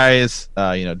rise,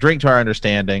 drink to our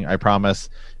understanding, I promise,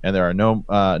 and there are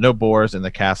no boars in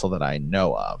the castle that I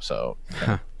know of. So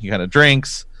he kind of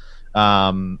drinks.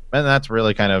 And that's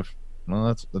really kind of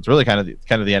that's really kind of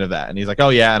the end of that. And he's like, oh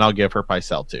yeah, and I'll give her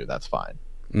Pycelle too. That's fine.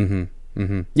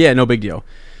 Yeah, no big deal.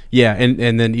 Yeah,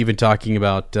 and then even talking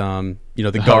about the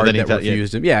guard that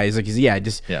refused him. Yeah, he's like,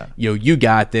 you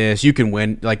got this. You can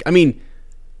win. Like, I mean,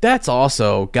 that's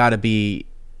also got to be.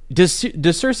 Does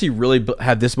Cersei really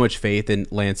have this much faith in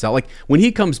Lancel? Like, when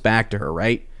he comes back to her,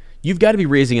 right? You've got to be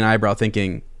raising an eyebrow,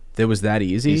 thinking, that was that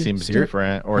easy. He seems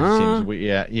different, or he seems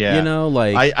weird. Yeah.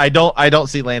 Like, I don't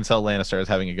see Lancel Lannister as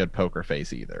having a good poker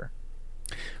face either.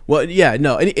 Well, yeah,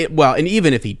 no, and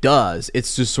even if he does,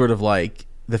 it's just sort of like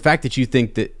the fact that you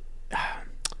think that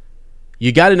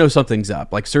you got to know something's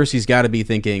up. Like, Cersei's got to be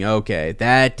thinking, okay,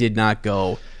 that did not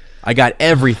go. I got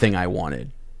everything I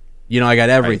wanted. I got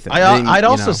everything. I'd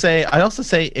also say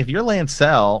if you're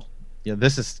Lancel,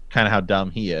 this is kind of how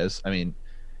dumb he is. I mean,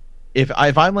 if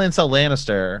I'm Lancel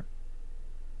Lannister,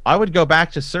 I would go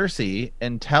back to Cersei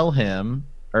and tell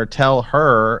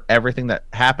her everything that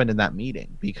happened in that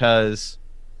meeting, because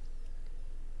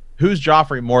who's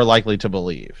Joffrey more likely to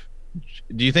believe?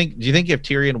 Do you think if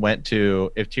Tyrion went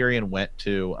to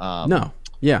no,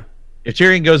 yeah, if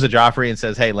Tyrion goes to Joffrey and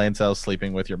says, hey, Lancel's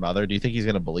sleeping with your mother, do you think he's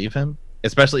going to believe him?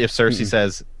 Especially if Cersei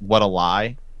says, what a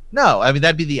lie. No, I mean,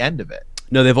 that'd be the end of it.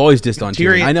 No, they've always dissed on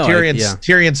Tyrion. I know.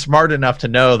 Tyrion's smart enough to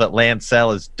know that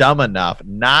Lancel is dumb enough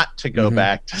not to go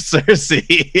back to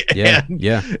Cersei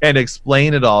and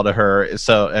explain it all to her.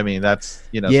 So, I mean, that's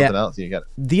something else you got.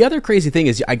 The other crazy thing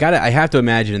is, I have to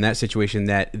imagine in that situation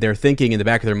that they're thinking in the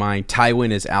back of their mind,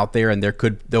 Tywin is out there, and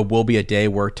there will be a day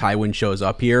where Tywin shows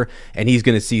up here, and he's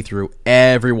going to see through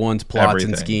everyone's plots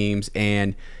and schemes,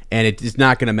 and it is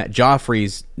not going to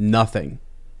Joffrey's nothing.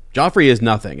 Joffrey is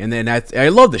nothing, and then I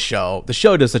love the show. The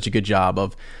show does such a good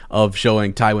job of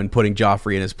showing Tywin putting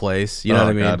Joffrey in his place. You know what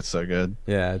I mean? God, it's so good.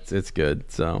 Yeah, it's good.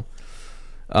 So,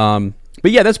 but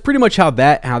yeah, that's pretty much how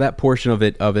that portion of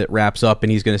it wraps up,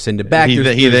 and he's going to send it back. He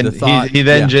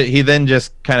then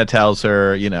just kind of tells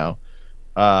her,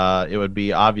 it would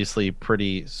be obviously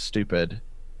pretty stupid,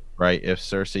 right, if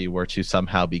Cersei were to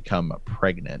somehow become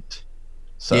pregnant.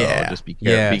 So just be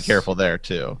careful there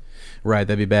too. Right,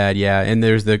 that'd be bad. Yeah, and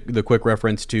there's the quick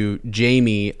reference to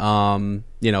Jaime.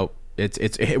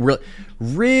 It's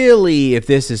really, if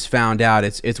this is found out,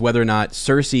 it's whether or not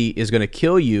Cersei is going to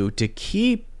kill you to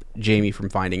keep Jaime from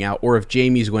finding out, or if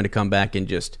Jaime's going to come back and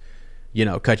just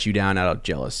cut you down out of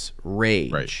jealous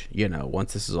rage. Right.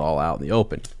 Once this is all out in the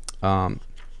open.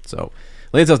 So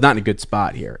Lancel's not in a good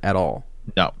spot here at all.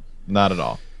 No, not at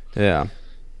all. Yeah.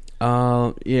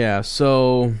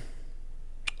 So.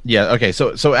 Yeah. Okay.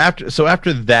 So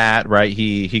after that, right?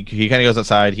 He kind of goes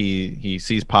outside. He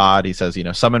sees Pod. He says,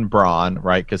 summon Bronn,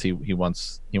 right? Because he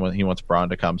wants Bronn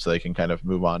to come so they can kind of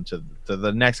move on to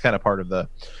the next kind of part of the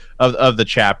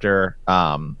chapter.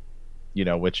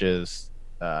 Which is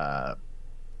going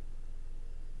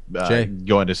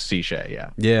to see Shay.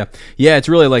 Yeah. It's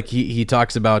really like he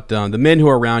talks about the men who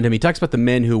are around him. He talks about the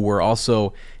men who were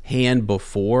also hand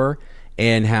before,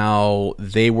 and how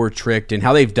they were tricked and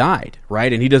how they've died,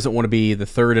 right? And he doesn't want to be the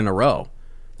third in a row.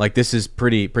 Like, this is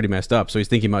pretty messed up. So he's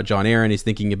thinking about Jon Arryn, he's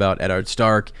thinking about Eddard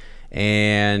Stark,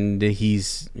 and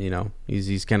he's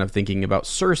kind of thinking about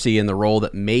Cersei and the role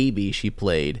that maybe she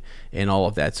played in all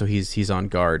of that. So he's on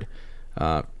guard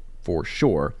for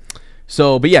sure.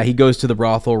 So, but yeah, he goes to the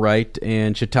brothel, right?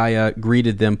 And Shataya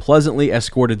greeted them pleasantly,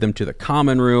 escorted them to the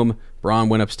common room. Bronn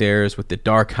went upstairs with the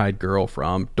dark-eyed girl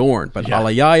from Dorne, but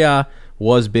Alayaya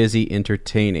was busy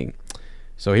entertaining.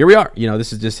 So here we are.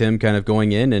 This is just him kind of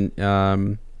going in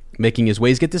and making his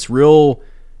ways. Get this real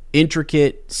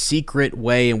intricate, secret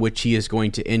way in which he is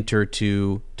going to enter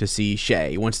to see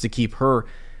Shae. He wants to keep her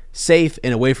safe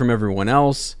and away from everyone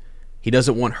else. He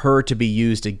doesn't want her to be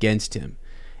used against him.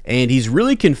 And he's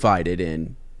really confided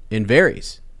in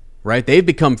Varys, right? They've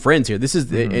become friends here. This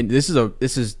is and this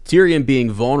is Tyrion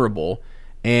being vulnerable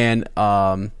and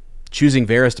choosing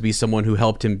Varys to be someone who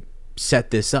helped him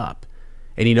set this up.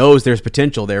 And he knows there's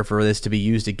potential there for this to be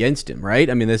used against him, right?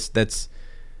 I mean, that's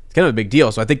it's kind of a big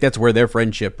deal. So I think that's where their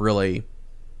friendship really,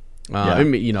 I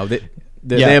mean, you know,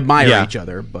 they admire each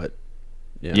other, but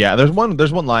there's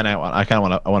one line I kind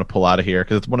of want to pull out of here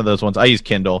because it's one of those ones. I use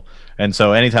Kindle, and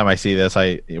so anytime I see this,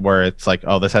 where it's like,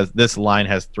 oh, this line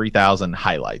has 3,000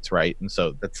 highlights, right? And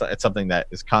so it's something that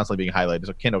is constantly being highlighted.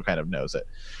 So Kindle kind of knows it.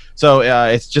 So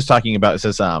it's just talking about, it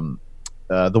says,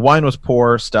 the wine was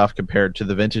poor stuff compared to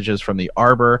the vintages from the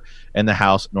arbor and the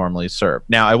house normally served.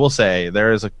 Now, I will say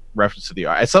there is a reference to the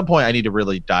at some point I need to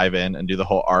really dive in and do the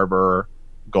whole arbor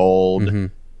gold. Mm-hmm.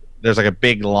 There's like a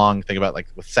big long thing about like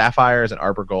with sapphires and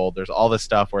arbor gold. There's all this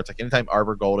stuff where it's like anytime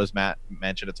arbor gold is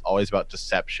mentioned, it's always about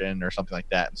deception or something like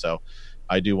that. And so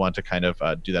I do want to kind of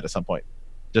do that at some point,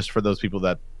 just for those people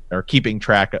that are keeping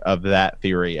track of that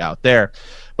theory out there.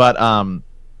 But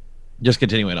just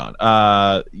continuing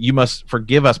on. You must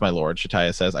forgive us, my lord,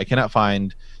 Shataya says. I cannot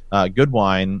find good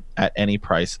wine at any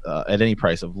price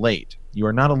of late. You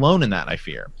are not alone in that, I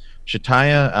fear.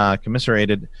 Shataya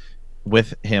commiserated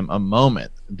with him a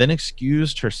moment, then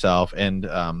excused herself and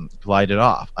glided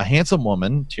off. A handsome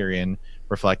woman, Tyrion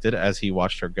reflected as he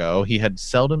watched her go. He had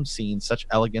seldom seen such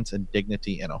elegance and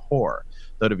dignity in a whore,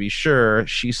 though to be sure,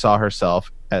 she saw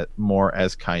herself more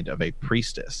as kind of a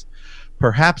priestess.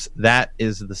 Perhaps that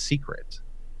is the secret.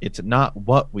 It's not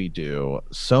what we do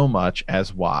so much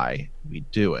as why we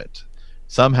do it.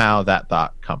 Somehow that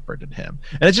thought comforted him.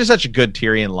 And it's just such a good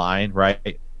Tyrion line,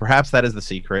 right? Perhaps that is the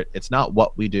secret. It's not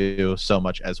what we do so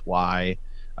much as why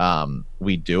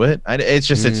we do it. It's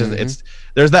just, it's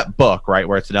there's that book, right,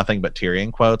 where it's nothing but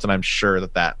Tyrion quotes, and I'm sure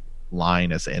that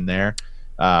line is in there.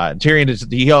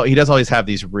 Tyrion he does always have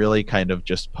these really kind of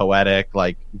just poetic,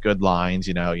 like good lines,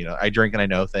 you know, I drink and I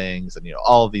know things, and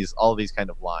all of these kind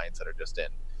of lines that are just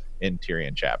in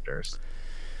Tyrion chapters.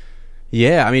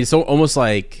 Yeah, I mean, it's almost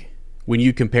like when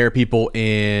you compare people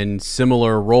in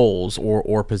similar roles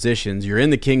or positions, you're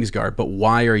in the Kingsguard, but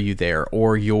why are you there?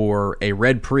 Or you're a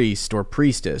red priest or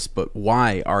priestess, but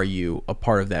why are you a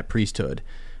part of that priesthood?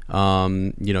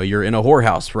 You're in a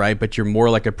whorehouse, right? But you're more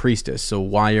like a priestess. So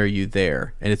why are you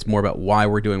there? And it's more about why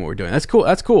we're doing what we're doing. That's cool.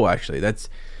 That's cool, actually. That's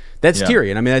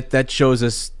Tyrion. I mean, that shows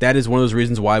us that is one of those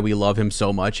reasons why we love him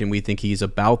so much, and we think he's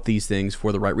about these things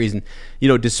for the right reason.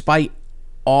 Despite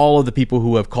all of the people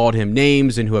who have called him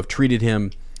names and who have treated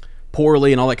him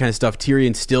poorly and all that kind of stuff,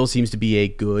 Tyrion still seems to be a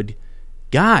good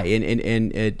guy,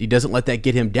 and he doesn't let that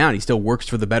get him down. He still works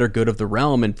for the better good of the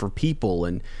realm and for people,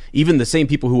 and even the same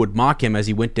people who would mock him as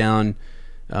he went down,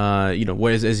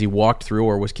 as he walked through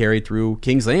or was carried through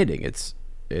King's Landing. It's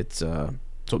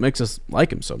what makes us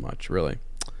like him so much, really.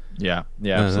 Yeah,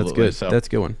 absolutely. That's good. That's a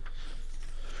good one.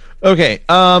 Okay,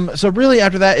 so really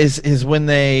after that is when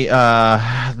they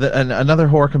another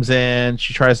whore comes in.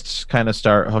 She tries to kind of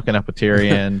start hooking up with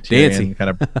Tyrion. Dancing,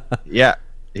 kind of, yeah.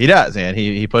 He does, and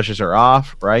he pushes her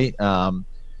off, right?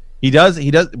 He does.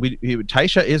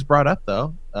 Tysha is brought up,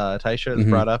 though. Tysha is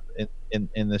brought up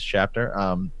in this chapter.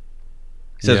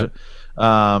 He says,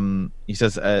 he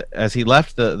says as he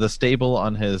left the stable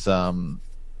on his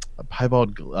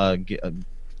piebald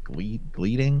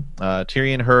bleeding,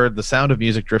 Tyrion heard the sound of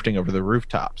music drifting over the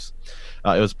rooftops.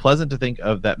 It was pleasant to think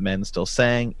of that men still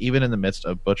sang, even in the midst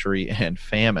of butchery and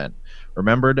famine.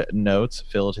 Remembered notes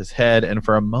filled his head, and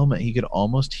for a moment he could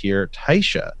almost hear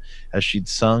Tysha as she'd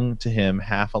sung to him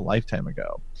half a lifetime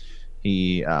ago.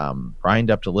 He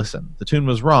brined up to listen. The tune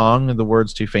was wrong, and the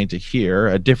words too faint to hear.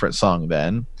 A different song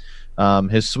then.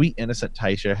 His sweet, innocent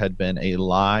Tysha had been a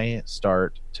lie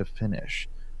start to finish.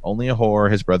 Only a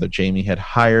whore his brother Jaime had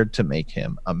hired to make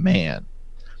him a man.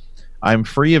 I'm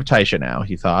free of Tysha now,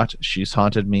 he thought. She's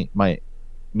haunted me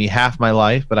half my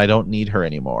life, but I don't need her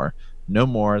anymore. No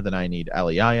more than I need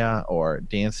Alyaya or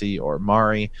Dancy or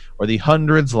Mari or the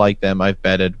hundreds like them I've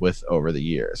bedded with over the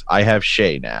years. I have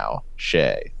Shae now.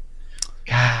 Shae.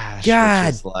 Gosh,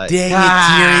 God dang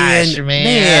it, Tyrion.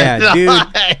 Man,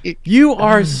 dude. You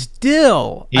are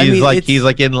still... He's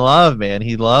like in love, man.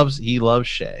 He loves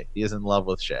Shae. He is in love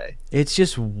with Shae. It's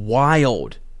just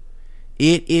wild.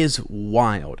 It is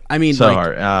wild. I mean, so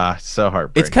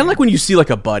heartbreaking. It's kind of like when you see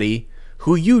like a buddy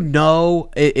who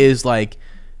is like...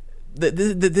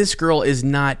 This girl is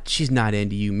not, she's not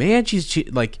into you, man. She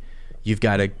like, you've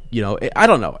got to, I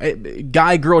don't know.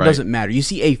 Guy, girl, doesn't matter. You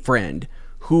see a friend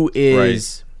who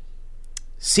is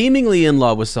seemingly in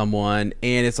love with someone,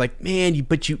 and it's like, man, you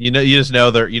just know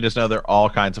they're all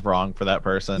kinds of wrong for that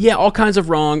person. Yeah, all kinds of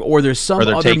wrong, or there's some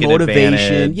other motivation.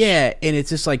 Advantage. Yeah, and it's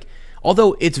just like,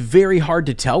 although it's very hard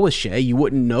to tell with Shay, you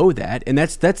wouldn't know that, and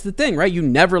that's the thing, right? You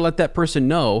never let that person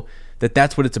know that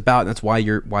that's what it's about, and that's why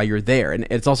you're there. And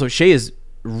it's also, Shay is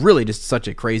really just such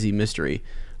a crazy mystery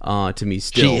to me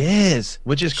still. She is,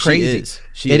 which is crazy.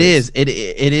 It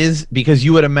is because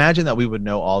you would imagine that we would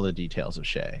know all the details of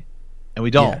Shay, and we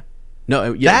don't. Yeah.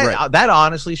 No, yeah, that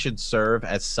honestly should serve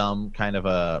as some kind of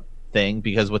a thing,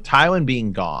 because with Tywin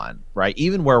being gone, right,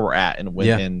 even where we're at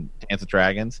in Dance of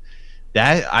Dragons,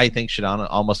 that I think should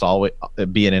almost always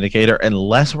be an indicator,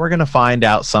 unless we're going to find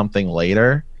out something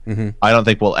later. Mm-hmm. I don't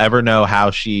think we'll ever know how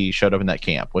she showed up in that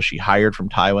camp. Was she hired from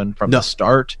Tywin from the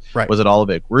start? Right. Was it all a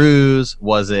big ruse?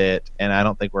 Was it? And I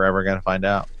don't think we're ever going to find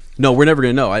out. No, we're never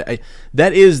going to know.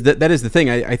 That is the thing.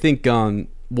 I think one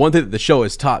thing that the show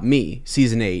has taught me,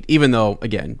 season 8, even though,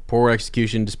 again, poor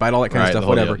execution, despite all that kind of stuff,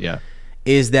 whatever,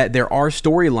 is that there are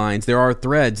storylines, there are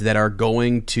threads that are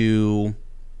going to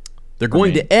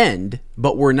end,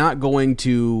 but we're not going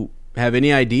to have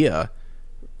any idea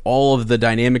all of the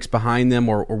dynamics behind them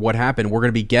or what happened. We're going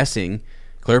to be guessing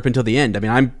clear up until the end. I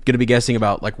mean, I'm going to be guessing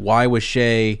about, like, why was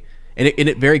Shay, and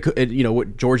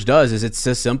what George does is it's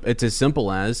as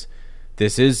simple as,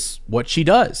 this is what she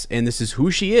does, and this is who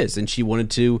she is, and she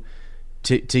wanted to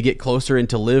get closer and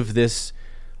to live this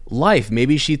life.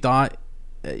 Maybe she thought,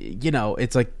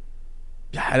 it's like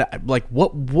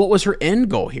what was her end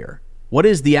goal here? What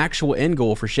is the actual end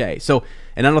goal for Shay? So,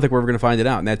 and I don't think we're ever going to find it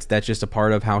out, and that's just a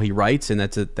part of how he writes, and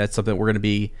that's something we're going to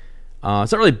be.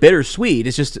 It's not really bittersweet.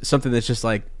 It's just something that's just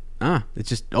like, it's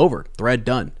just over, thread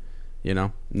done.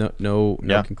 No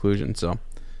conclusion. So.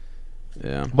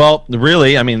 Yeah. Well,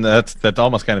 really, I mean, that's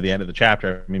almost kind of the end of the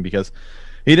chapter. I mean, because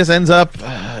he just ends up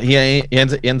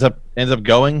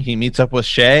going. He meets up with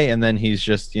Shay, and then he's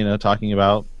just talking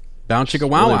about Bound Chicka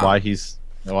Wow Wow.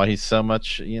 Why he's so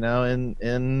much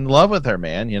in love with her,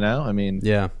 man. I mean,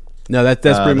 yeah. No, that's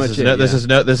pretty much it. This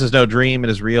is no dream. It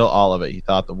is real. All of it. He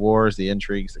thought the wars, the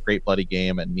intrigues, the great bloody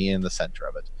game, and me in the center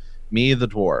of it. Me, the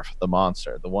dwarf, the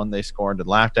monster, the one they scorned and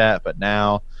laughed at, but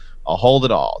now I'll hold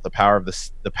it all. The power,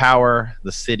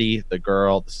 the city, the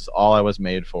girl. This is all I was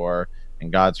made for,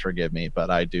 and God's forgive me,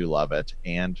 but I do love it,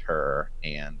 and her.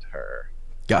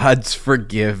 God's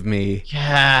forgive me.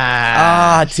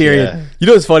 Yeah. Tyrion. Yeah.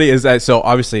 What's funny is that, so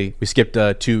obviously we skipped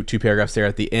two paragraphs there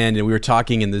at the end, and we were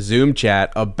talking in the Zoom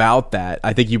chat about that.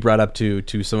 I think you brought up to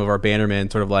some of our bannermen,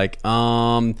 sort of like,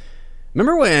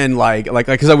 remember when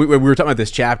because we were talking about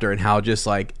this chapter and how just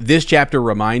like this chapter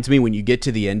reminds me, when you get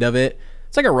to the end of it,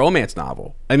 it's like a romance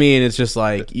novel. I mean, it's just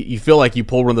like you feel like you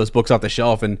pulled one of those books off the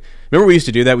shelf. And remember, we used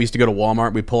to do that. We used to go to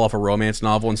Walmart, we'd pull off a romance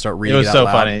novel and start reading. It was so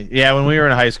funny. Yeah, when we were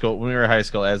in high school,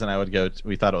 Ez and I would go.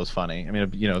 We thought it was funny. I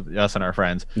mean, us and our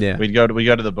friends. Yeah, we go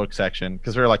to the book section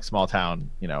because we were like small town,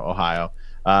 Ohio.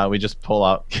 We just pull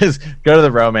out, because go to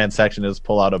the romance section, just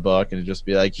pull out a book and just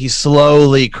be like, he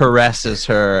slowly caresses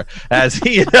her as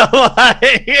he,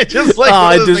 just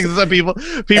like things that people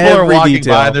are walking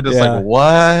by and they're just like,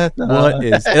 what? What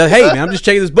is? Hey man, I'm just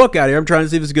checking this book out here. I'm trying to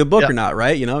see if it's a good book or not,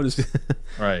 right? Just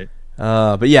right.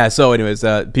 But yeah. So, anyways,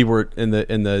 people were in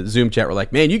the Zoom chat were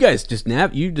like, "Man, you guys just I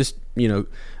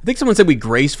think someone said we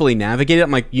gracefully navigate it." I'm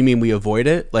like, "You mean we avoid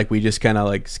it? Like we just kind of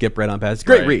like skip right on past?" It's a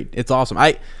great read. It's awesome.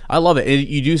 I love it. And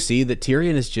you do see that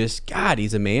Tyrion is just God.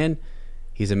 He's a man.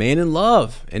 He's a man in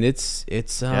love, and it's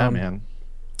yeah, man.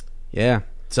 Yeah.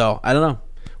 So I don't know.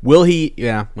 Will he?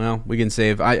 Yeah. Well, we can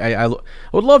save. I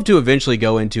would love to eventually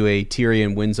go into a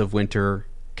Tyrion Winds of Winter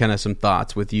kind of some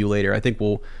thoughts with you later. I think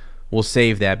we'll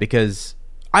save that, because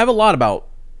I have a lot about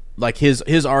like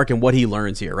his arc and what he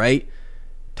learns here, right?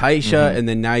 Tysha, and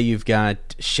then now you've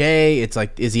got Shay. It's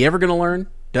like, is he ever going to learn?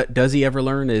 Does he ever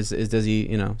learn? Does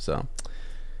he? So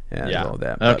yeah. All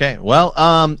that. Okay. Well,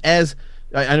 as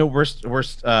I know,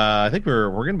 I think we're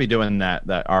going to be doing that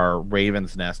our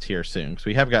Ravens Nest here soon, because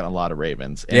we have gotten a lot of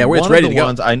ravens. And we're ready to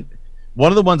go. One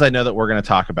of the ones I know that we're going to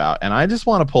talk about, and I just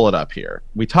want to pull it up here.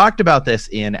 We talked about this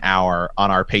on our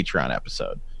Patreon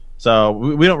episode, so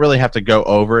we don't really have to go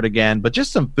over it again, but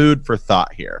just some food for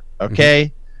thought here.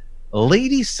 Okay.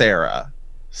 Lady Sarah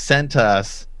sent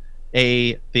us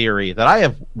a theory that I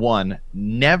have,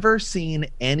 never seen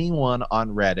anyone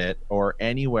on Reddit or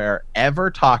anywhere ever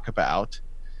talk about.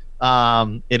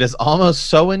 It is almost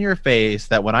so in your face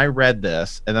that when I read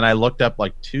this and then I looked up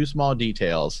like two small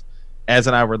details, Ez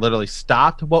and I were literally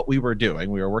stopped what we were doing.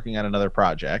 We were working on another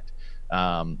project.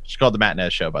 It's called The Matt and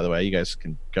Ez Show, by the way. You guys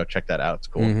can go check that out. It's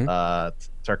cool.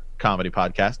 It's our comedy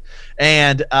podcast,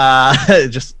 and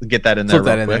just get that in there. Put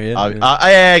that in there. Yeah,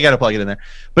 I got to plug it in there.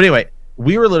 But anyway,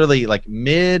 we were literally like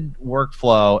mid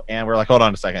workflow, and we're like, hold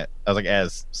on a second. I was like,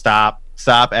 Ez, stop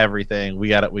everything. We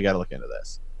got to look into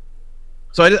this.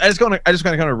 So I just going to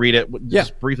kind of read it,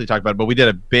 just briefly talk about it. But we did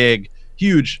a big,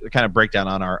 huge kind of breakdown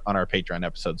on our Patreon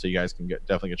episode, so you guys can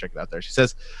definitely go check it out there. She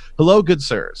says, "Hello, good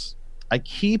sirs. I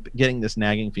keep getting this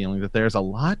nagging feeling that there's a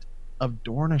lot of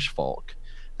Dornish folk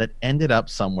that ended up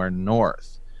somewhere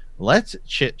north. Let's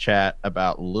chit chat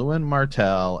about Luwin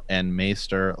Martell and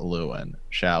Maester Luwin,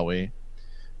 shall we?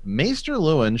 Maester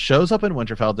Luwin shows up in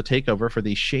Winterfell to take over for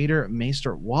the Shader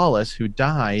Maester Wallace, who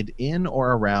died in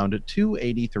or around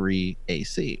 283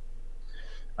 AC.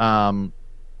 Luwin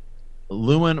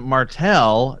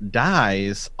Martell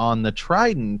dies on the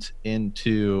Trident in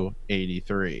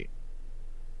 283.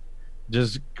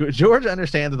 Does George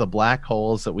understand the black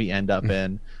holes that we end up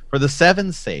in? For the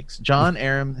seven sakes, Jon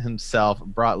Arryn himself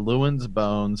brought Luwin's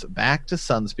bones back to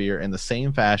Sunspear in the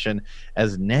same fashion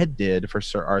as Ned did for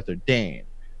Sir Arthur Dayne,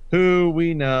 who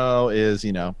we know is,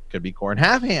 could be Qhorin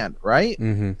Halfhand, right?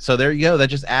 Mm-hmm. So there you go. That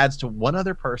just adds to one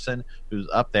other person who's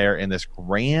up there in this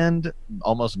grand,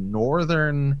 almost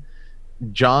northern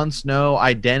Jon Snow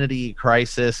identity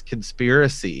crisis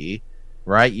conspiracy,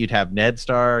 right? You'd have Ned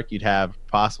Stark, you'd have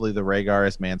possibly the Rhaegar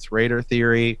as Mance Rayder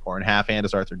theory, Qhorin Halfhand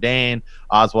as Arthur Dayne,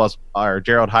 Oswald or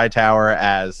Gerald Hightower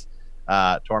as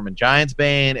Tormund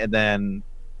Giantsbane, and then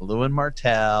Luwin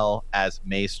Martell as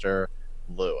Maester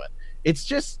Luwin. It's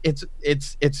just it's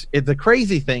the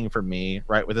crazy thing for me,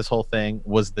 right, with this whole thing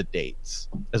was the dates.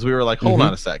 As we were like, hold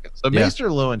on a second. So Maester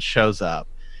Luwin shows up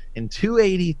in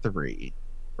 283,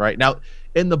 right? Now,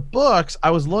 in the books, I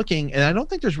was looking, and I don't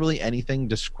think there's really anything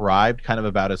described kind of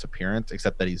about his appearance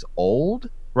except that he's old,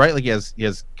 right? Like he has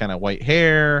kind of white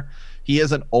hair. He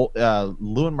is an old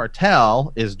Luwin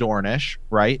Martell is Dornish,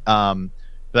 right?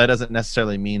 But that doesn't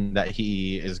necessarily mean that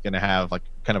he is going to have like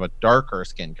kind of a darker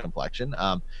skin complexion.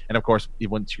 And of course,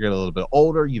 once you get a little bit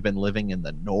older, you've been living in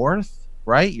the north,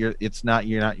 right? You're not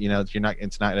going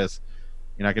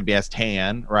to be as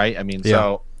tan, right? I mean,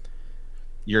 so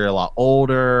you're a lot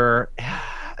older.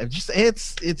 It's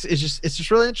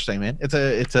just really interesting, man. It's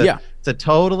a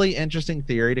totally interesting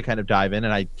theory to kind of dive in,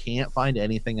 and I can't find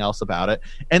anything else about it.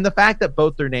 And the fact that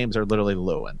both their names are literally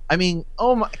Luwin. I mean,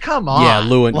 oh my, come on. Yeah,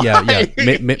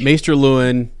 Luwin. Maester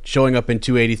Luwin showing up in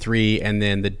 283, and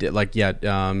then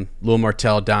Luwin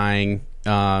Martell dying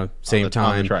same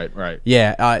time. Right.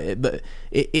 Yeah,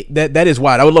 that is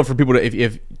wild. I would love for people to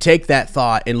if take that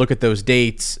thought and look at those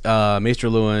dates. Maester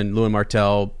Luwin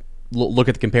Martell. Look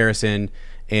at the comparison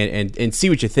and see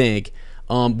what you think.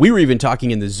 We were even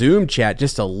talking in the Zoom chat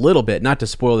just a little bit, not to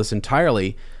spoil this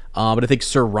entirely, but I think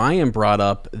Sir Ryan brought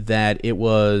up that it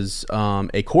was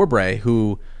a Corbray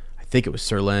who, I think it was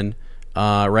Sir Lyn,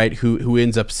 right, who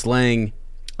ends up slaying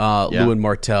Luwin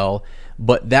Martell,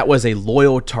 but that was a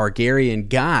loyal Targaryen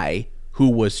guy who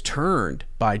was turned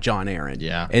by Jon Arryn.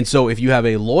 Yeah. And so if you have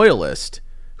a loyalist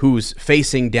who's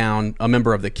facing down a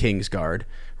member of the Kingsguard,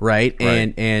 right?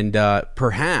 And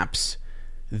perhaps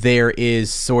there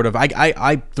is sort of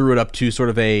I threw it up to sort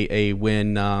of a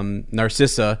when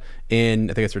Narcissa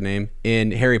in, I think that's her name,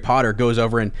 in Harry Potter goes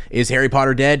over and, is Harry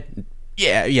Potter dead?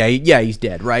 Yeah, he's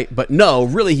dead, right? But no,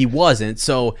 really he wasn't.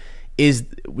 So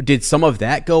did some of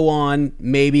that go on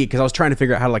maybe? Because I was trying to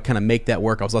figure out how to like kind of make that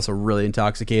work. I was also really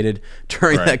intoxicated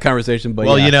during that conversation.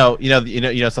 But you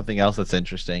know something else that's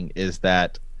interesting is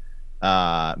that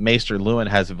Maester Luwin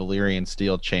has a Valyrian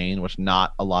steel chain, which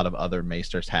not a lot of other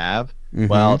maesters have. Mm-hmm.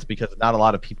 Well, it's because not a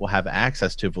lot of people have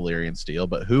access to Valyrian steel,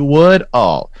 but who would?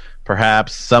 Oh,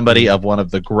 perhaps somebody of one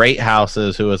of the great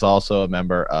houses who is also a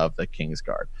member of the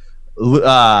Kingsguard.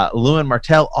 Luwin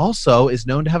Martell also is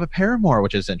known to have a paramour,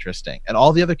 which is interesting, and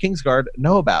all the other Kingsguard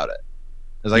know about it.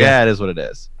 It's like, it is what it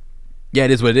is. Yeah,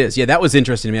 it is what it is. Yeah, that was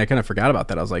interesting to me. I kind of forgot about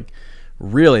that. I was like,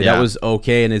 really? That was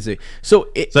okay? And so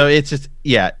it's just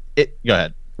go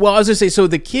ahead. Well, I was going to say, so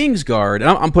the Kingsguard, and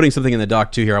I'm putting something in the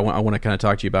doc too here I want to kind of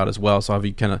talk to you about as well, so I'll have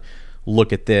you kind of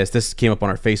look at this. This came up on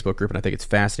our Facebook group, and I think it's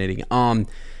fascinating.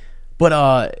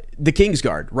 But the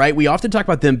Kingsguard, right? We often talk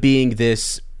about them being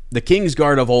the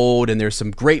Kingsguard of old, and there's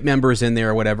some great members in there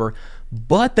or whatever,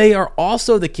 but they are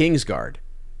also the Kingsguard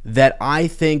that I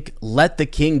think let the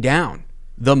king down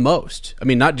the most. I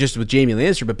mean, not just with Jaime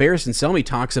Lannister, but Barristan Selmy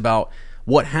talks about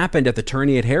what happened at the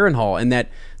tourney at Harrenhal, and that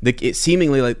it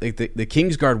seemingly like the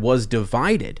Kingsguard was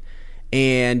divided,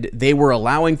 and they were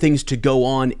allowing things to go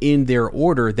on in their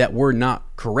order that were not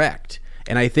correct.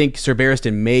 And I think Sir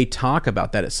Barristan may talk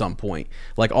about that at some point.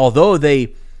 Like, although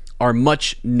they are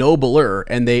much nobler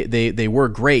and they were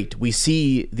great, we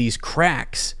see these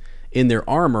cracks in their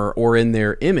armor or in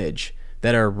their image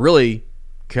that are really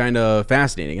kind of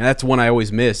fascinating. And that's one I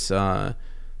always miss. Like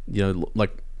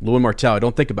Loin Martell, I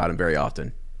don't think about him very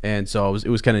often. And so it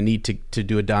was kind of neat to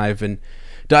do a dive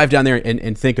down there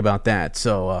and think about that.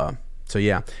 So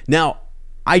yeah. Now,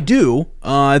 I do.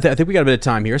 I think we got a bit of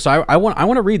time here, so I want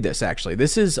to read this. Actually,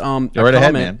 this is a right comment.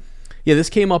 Ahead, man. Yeah,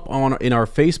 this came up in our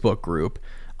Facebook group.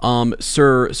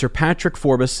 Sir Patrick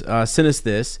Forbes sent us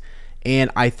this,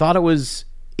 and I thought it was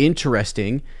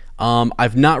interesting.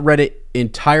 I've not read it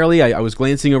entirely. I was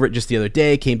glancing over it just the other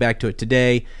day, came back to it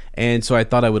today, and so I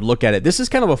thought I would look at it. This is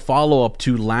kind of a follow-up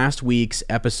to last week's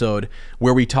episode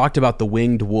where we talked about the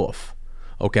winged wolf.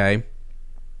 Okay,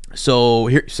 so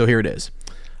here it is.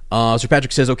 Sir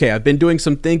Patrick says, okay, I've been doing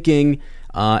some thinking,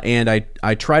 and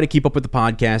I try to keep up with the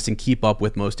podcast and keep up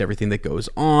with most everything that goes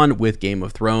on with Game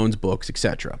of Thrones, books,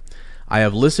 etc. I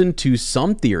have listened to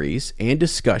some theories and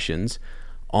discussions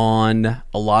on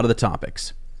a lot of the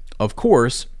topics. Of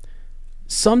course,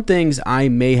 some things I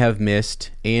may have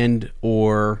missed and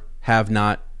or have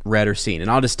not read or seen. And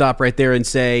I'll just stop right there and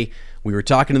say, we were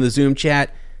talking in the Zoom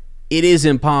chat, it is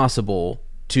impossible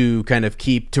to kind of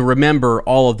to remember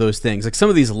all of those things. Like some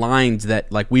of these lines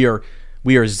that like we are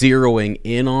zeroing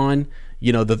in on,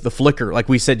 the flicker, like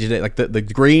we said today, like the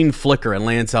green flicker in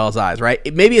Lancel's eyes,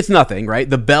 right? Maybe it's nothing, right?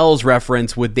 The bells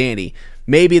reference with Dany,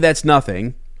 maybe that's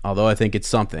nothing, although I think it's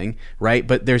something, right?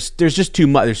 But there's just too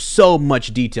much. There's so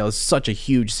much detail. It's such a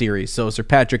huge series. So Sir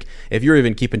Patrick, if you're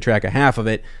even keeping track of half of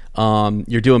it,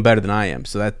 you're doing better than I am.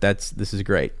 So this is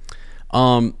great.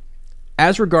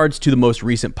 As regards to the most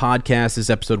recent podcast, this is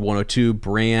episode 102,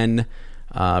 Bran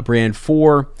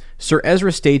 4. Sir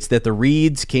Ezra states that the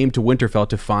Reeds came to Winterfell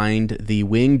to find the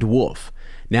winged wolf.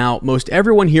 Now, most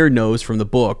everyone here knows from the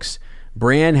books,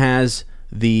 Bran has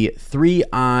the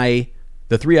three-eyed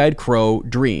crow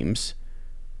dreams,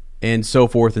 and so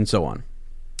forth and so on.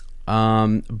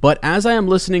 But as I am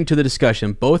listening to the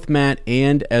discussion, both Matt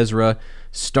and Ezra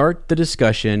start the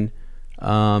discussion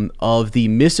of the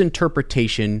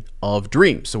misinterpretation of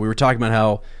dreams. So we were talking about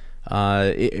how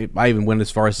I even went as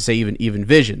far as to say even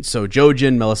visions. So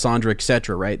Jojen, Melisandre,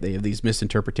 etc. Right? They have these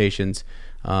misinterpretations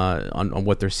on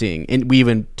what they're seeing, and we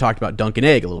even talked about Dunk and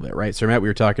Egg a little bit, right? So Matt, we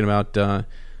were talking about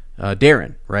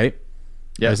Darren, right?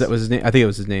 Yes, that was his name. I think it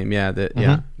was his name. Yeah,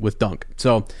 yeah, with Dunk.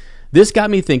 So this got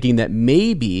me thinking that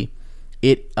maybe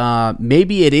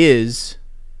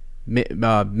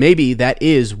that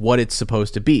is what it's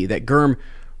supposed to be. That Gurm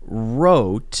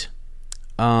wrote,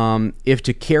 if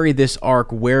to carry this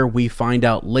arc where we find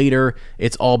out later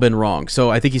it's all been wrong. So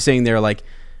I think he's saying there like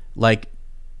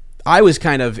I was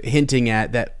kind of hinting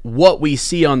at that what we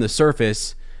see on the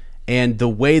surface and the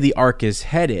way the arc is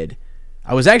headed.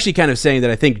 I was actually kind of saying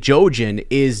that I think Jojen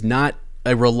is not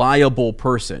a reliable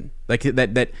person. Like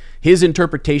that his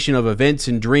interpretation of events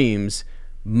and dreams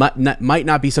might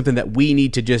not be something that we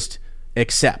need to just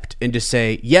accept and just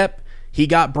say, yep, he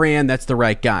got Bran, that's the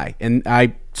right guy. And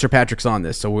Sir Patrick's on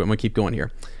this, so I'm going to keep going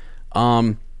here.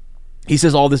 He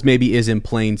says all this maybe is in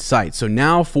plain sight. So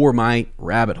now for my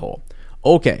rabbit hole.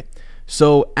 Okay,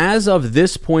 so as of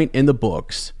this point in the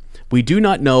books, we do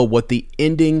not know what the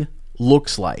ending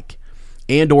looks like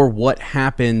and or what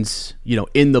happens,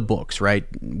 in the books, right?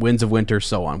 Winds of Winter,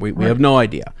 so on. We have no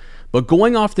idea. But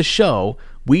going off the show,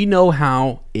 we know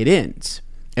how it ends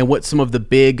and what some of the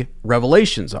big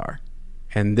revelations are.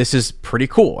 And this is pretty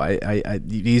cool.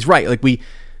 He's right.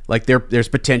 There's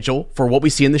potential for what we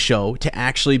see in the show to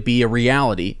actually be a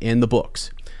reality in the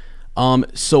books.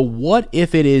 So what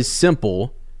if it is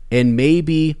simple and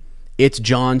maybe it's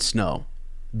Jon Snow,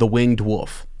 the winged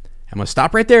wolf? I'm going to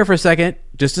stop right there for a second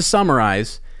just to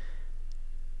summarize.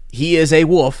 He is a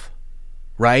wolf,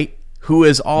 right? Who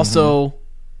is also,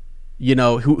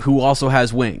 who also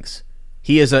has wings.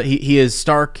 He is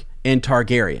Stark and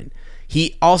Targaryen.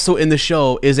 He also in the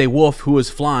show is a wolf who is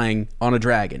flying on a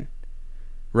dragon,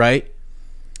 right?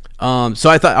 So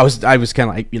I thought I was kind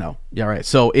of like, yeah, right.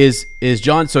 So is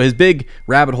Jon? So his big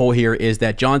rabbit hole here is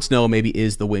that Jon Snow maybe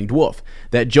is the winged wolf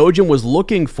that Jojen was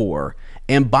looking for,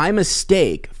 and by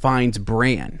mistake finds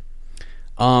Bran.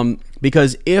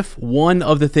 Because if one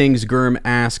of the things Gurm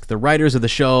asked the writers of the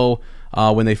show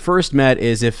when they first met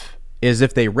is if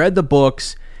they read the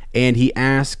books, and he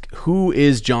asked who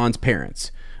is Jon's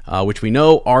parents, which we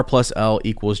know R plus L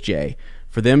equals J.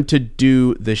 For them to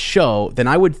do the show, then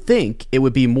I would think it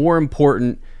would be more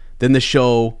important than the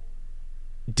show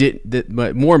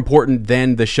more important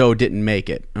than the show didn't make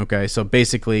it. Okay, so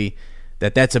basically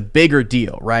that's a bigger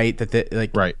deal, right?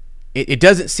 Right. It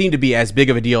doesn't seem to be as big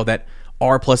of a deal that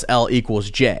R plus L equals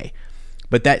J,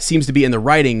 but that seems to be in the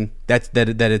writing that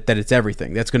it's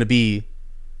everything. That's going to be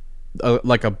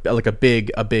like a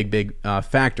big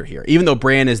factor here. Even though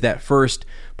Bran is that first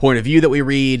point of view that we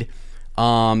read,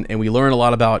 and we learn a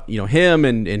lot about him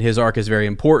and his arc is very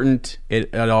important.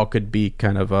 It all could be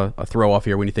kind of a throw off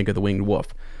here when you think of the Winged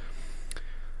Wolf.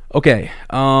 Okay,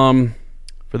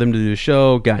 for them to do the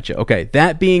show, gotcha. Okay,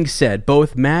 that being said,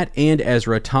 both Matt and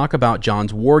Ezra talk about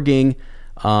Jon's warging,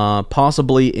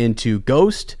 possibly into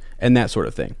Ghost and that sort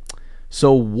of thing.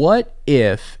 So what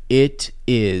if it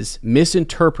is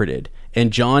misinterpreted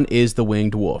and Jon is the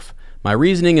Winged Wolf? My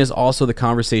reasoning is also the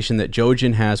conversation that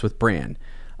Jojen has with Bran.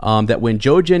 That when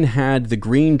Jojen had the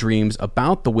green dreams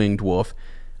about the Winged Wolf,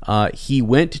 he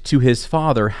went to his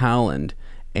father, Halland,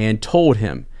 and told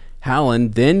him.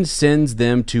 Halland then sends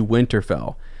them to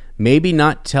Winterfell, maybe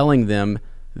not telling them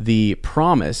the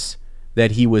promise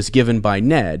that he was given by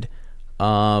Ned,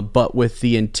 but with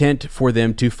the intent for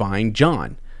them to find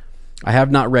Jon. I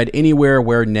have not read anywhere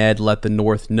where Ned let the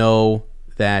North know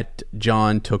that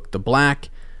Jon took the Black.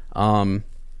 In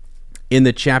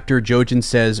the chapter, Jojen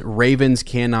says ravens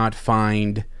cannot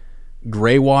find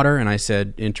Greywater, and I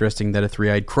said, interesting that a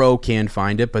three-eyed crow can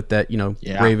find it, but that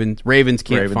ravens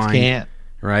can't find.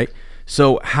 Right?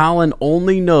 So Halland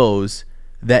only knows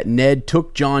that Ned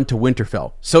took Jon to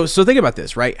Winterfell. So think about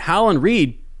this, right? Halland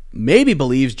Reed maybe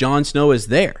believes Jon Snow is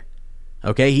there.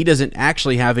 Okay, he doesn't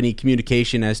actually have any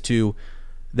communication as to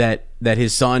that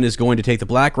his son is going to take the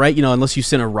Black, right? Unless you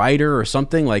send a writer or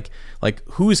something, like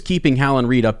who's keeping Halland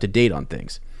Reed up to date on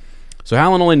things? So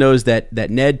Halland only knows that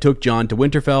Ned took Jon to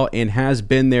Winterfell and has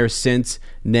been there since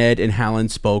Ned and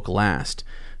Halland spoke last.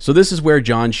 So this is where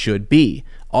Jon should be.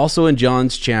 Also in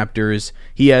Jon's chapters,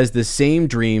 he has the same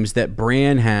dreams that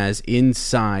Bran has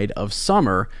inside of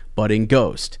Summer, but in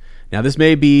Ghost. Now this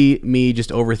may be me just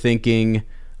overthinking,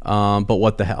 but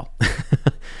what the hell?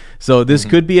 So this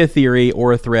could be a theory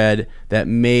or a thread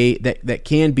that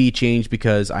can be changed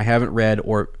because I haven't read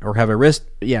or have I risked.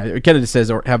 Yeah, it kind of just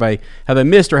says, or have I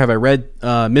missed or have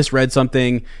I misread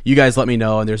something? You guys let me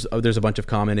know. And there's a bunch of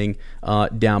commenting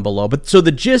down below. But so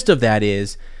the gist of that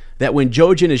is that when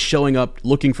Jojen is showing up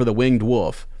looking for the Winged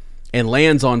Wolf and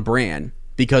lands on Bran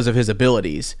because of his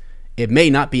abilities, it may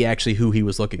not be actually who he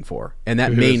was looking for, and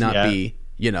that may not be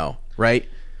right.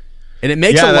 And it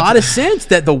makes a lot of sense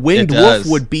that the Winged Wolf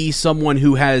would be someone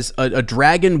who has a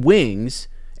dragon wings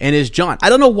and is Jon. I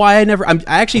don't know why I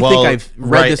actually think I've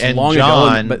read this long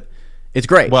ago, but it's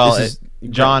great. Well,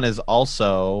 Jon is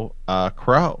also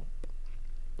Crow,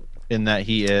 in that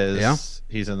he is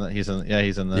he's in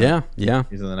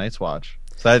the Night's Watch.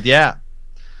 So and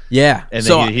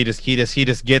so then he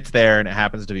just gets there, and it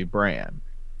happens to be Bran.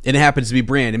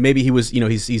 And maybe he was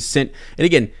he's sent. And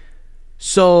again.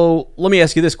 So let me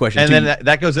ask you this question, and then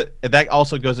that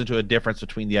also goes into a difference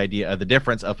between the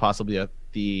difference of possibly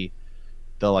the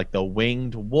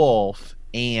Winged Wolf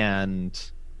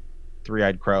and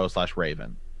Three-Eyed Crow /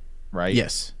 Raven, right?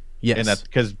 Yes, and that's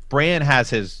because Bran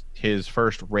has his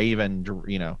first Raven,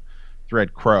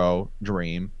 Three-Eyed Crow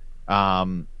dream,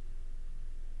 well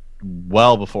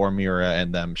before Mira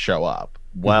and them show up.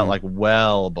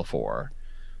 Well before.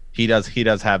 He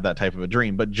does have that type of a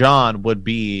dream, but Jon would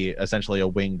be essentially a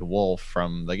Winged Wolf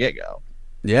from the get-go.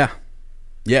 Yeah.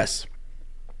 Yes.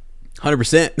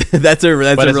 100%. That's a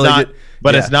really good.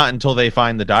 But it's not until they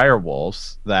find the dire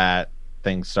wolves that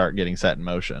things start getting set in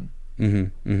motion.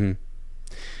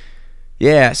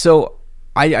 Yeah. So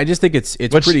I just think it's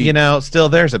pretty. Still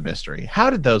there's a mystery. How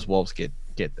did those wolves get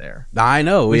there? I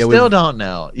know. We still don't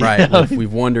know. Right.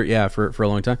 We've wondered. For a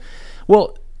long time.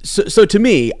 Well. So to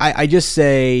me, I just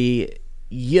say,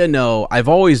 I've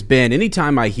always been,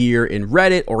 anytime I hear in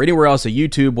Reddit or anywhere else, a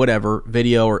YouTube, whatever,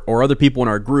 video or other people in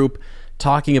our group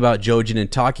talking about Jojen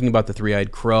and talking about the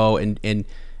Three-Eyed Crow, and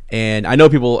I know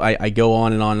people, I go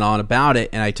on and on about it,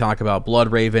 and I talk about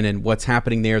Bloodraven and what's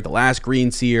happening there, the last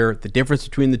Green Seer, the difference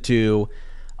between the two.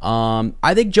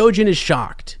 I think Jojen is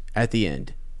shocked at the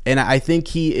end, and I think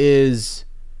he is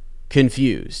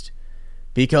confused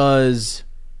because...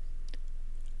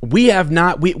 We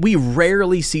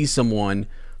rarely see someone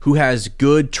who has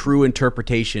good, true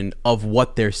interpretation of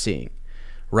what they're seeing,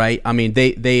 right? I mean,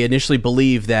 they initially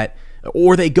believe that,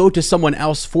 or they go to someone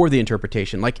else for the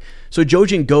interpretation. So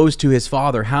Jojen goes to his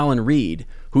father, Halland Reed,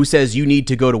 who says, you need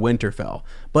to go to Winterfell,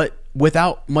 but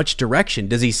without much direction.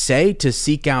 Does he say to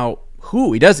seek out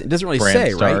who? It doesn't really Bran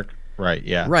say, Stark. right? Right,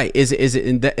 yeah. Right. Is it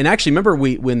and actually, remember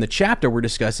when the chapter we're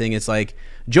discussing, it's like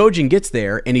Jojen gets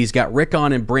there and he's got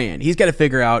Rickon and Bran. He's got to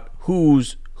figure out who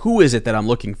is it that I'm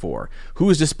looking for?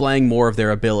 Who's displaying more of their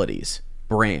abilities?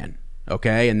 Bran.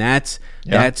 Okay? And that's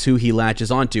who he latches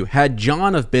onto. Had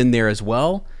Jon have been there as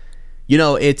well,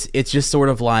 it's just sort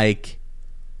of like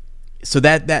So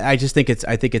that I just think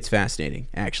it's fascinating.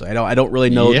 Actually, I don't really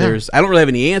know. I don't really have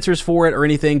any answers for it or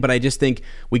anything, but I just think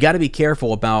we got to be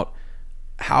careful about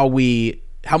how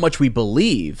much we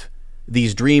believe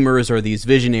these dreamers or these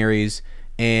visionaries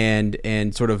and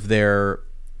sort of their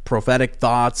prophetic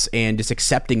thoughts, and just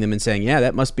accepting them and saying, yeah,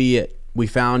 that must be it. We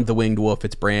found the winged wolf.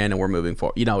 It's Bran, and we're moving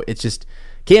forward. It's just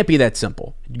can't be that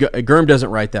simple. Gurm doesn't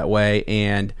write that way,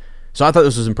 and so I thought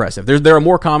this was impressive. There are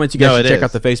more comments. You guys should check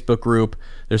out the Facebook group.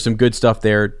 There's some good stuff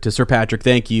there. To Sir Patrick,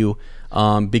 thank you,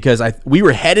 because we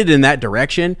were headed in that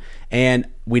direction, and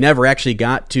we never actually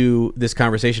got to this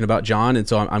conversation about Jon, and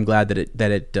so I'm glad that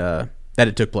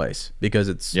it took place, because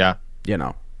it's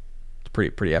it's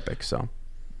pretty epic. So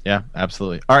yeah,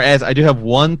 absolutely. All right, Az, I do have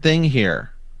one thing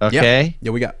here. Okay.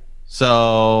 Yeah, we got.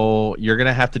 So you're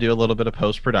gonna have to do a little bit of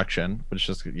post production, which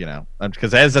is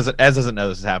because Az doesn't know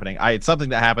this is happening. It's something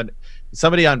that happened.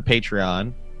 Somebody on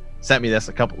Patreon sent me this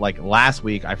last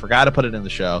week. I forgot to put it in the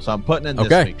show, so I'm putting it in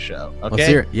this week's show. Okay. Let's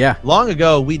hear it. Yeah. Long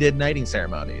ago, we did knighting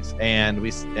ceremonies, and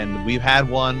we've had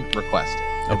one requested.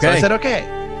 And so I said, okay,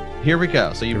 here we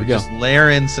go. So you would just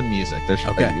layer in some music. There's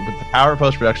with the power of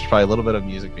post production, probably a little bit of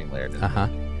music being layered in.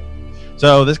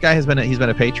 So this guy he's been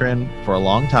a patron for a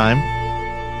long time.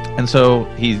 And so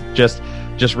he just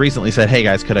recently said, hey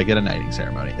guys, could I get a knighting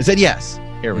ceremony? I said, yes.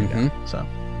 Here we go. So,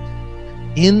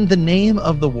 in the name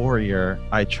of the warrior,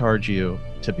 I charge you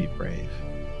to be brave.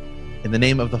 In the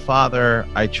name of the father,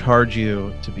 I charge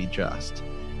you to be just.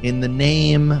 In the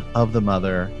name of the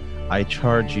mother, I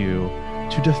charge you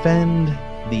to defend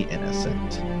the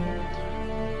innocent.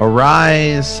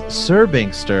 Arise, Sir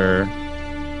Bingster,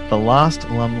 the lost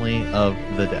Lumley of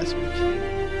the desert.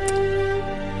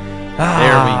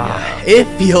 There we go. It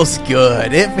feels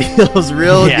good. It feels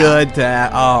real good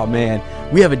oh man,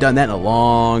 we haven't done that in a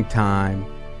long time.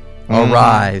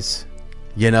 Arise,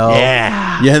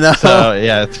 Yeah. So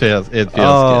yeah, it feels good.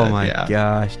 Oh my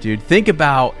gosh, dude. Think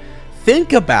about. You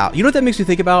know what that makes me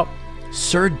think about?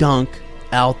 Sir Dunk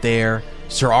out there,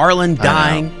 Sir Arlen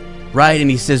dying, right? And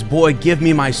he says, "Boy, give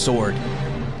me my sword.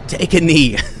 Take a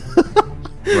knee."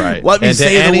 Right. Let me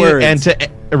say the words.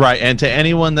 And to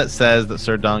anyone that says that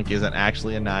Sir Dunk isn't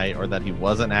actually a knight, or that he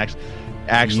wasn't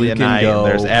actually a knight, and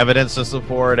there's evidence to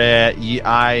support it,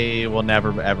 I will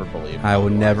never ever believe. I will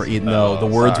never even know. The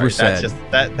words were said.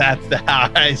 That's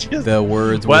how I just. The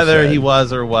words. Whether he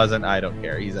was or wasn't, I don't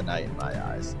care. He's a knight in my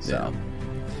eyes. So.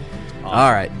 Yeah.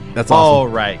 All right. That's awesome. All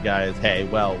right, guys. Hey,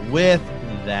 well, with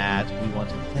that, we want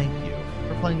to thank you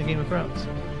for playing the Game of Thrones.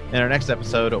 In our next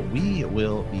episode, we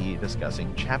will be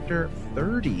discussing Chapter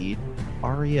 30,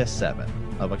 Arya 7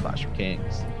 of A Clash of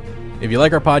Kings. If you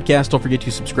like our podcast, don't forget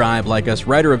to subscribe, like us,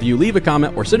 write a review, leave a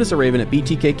comment, or send us a raven at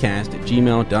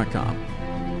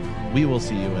btkcast@gmail.com. We will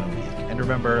see you in a week. And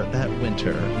remember that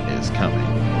winter is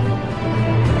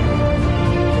coming.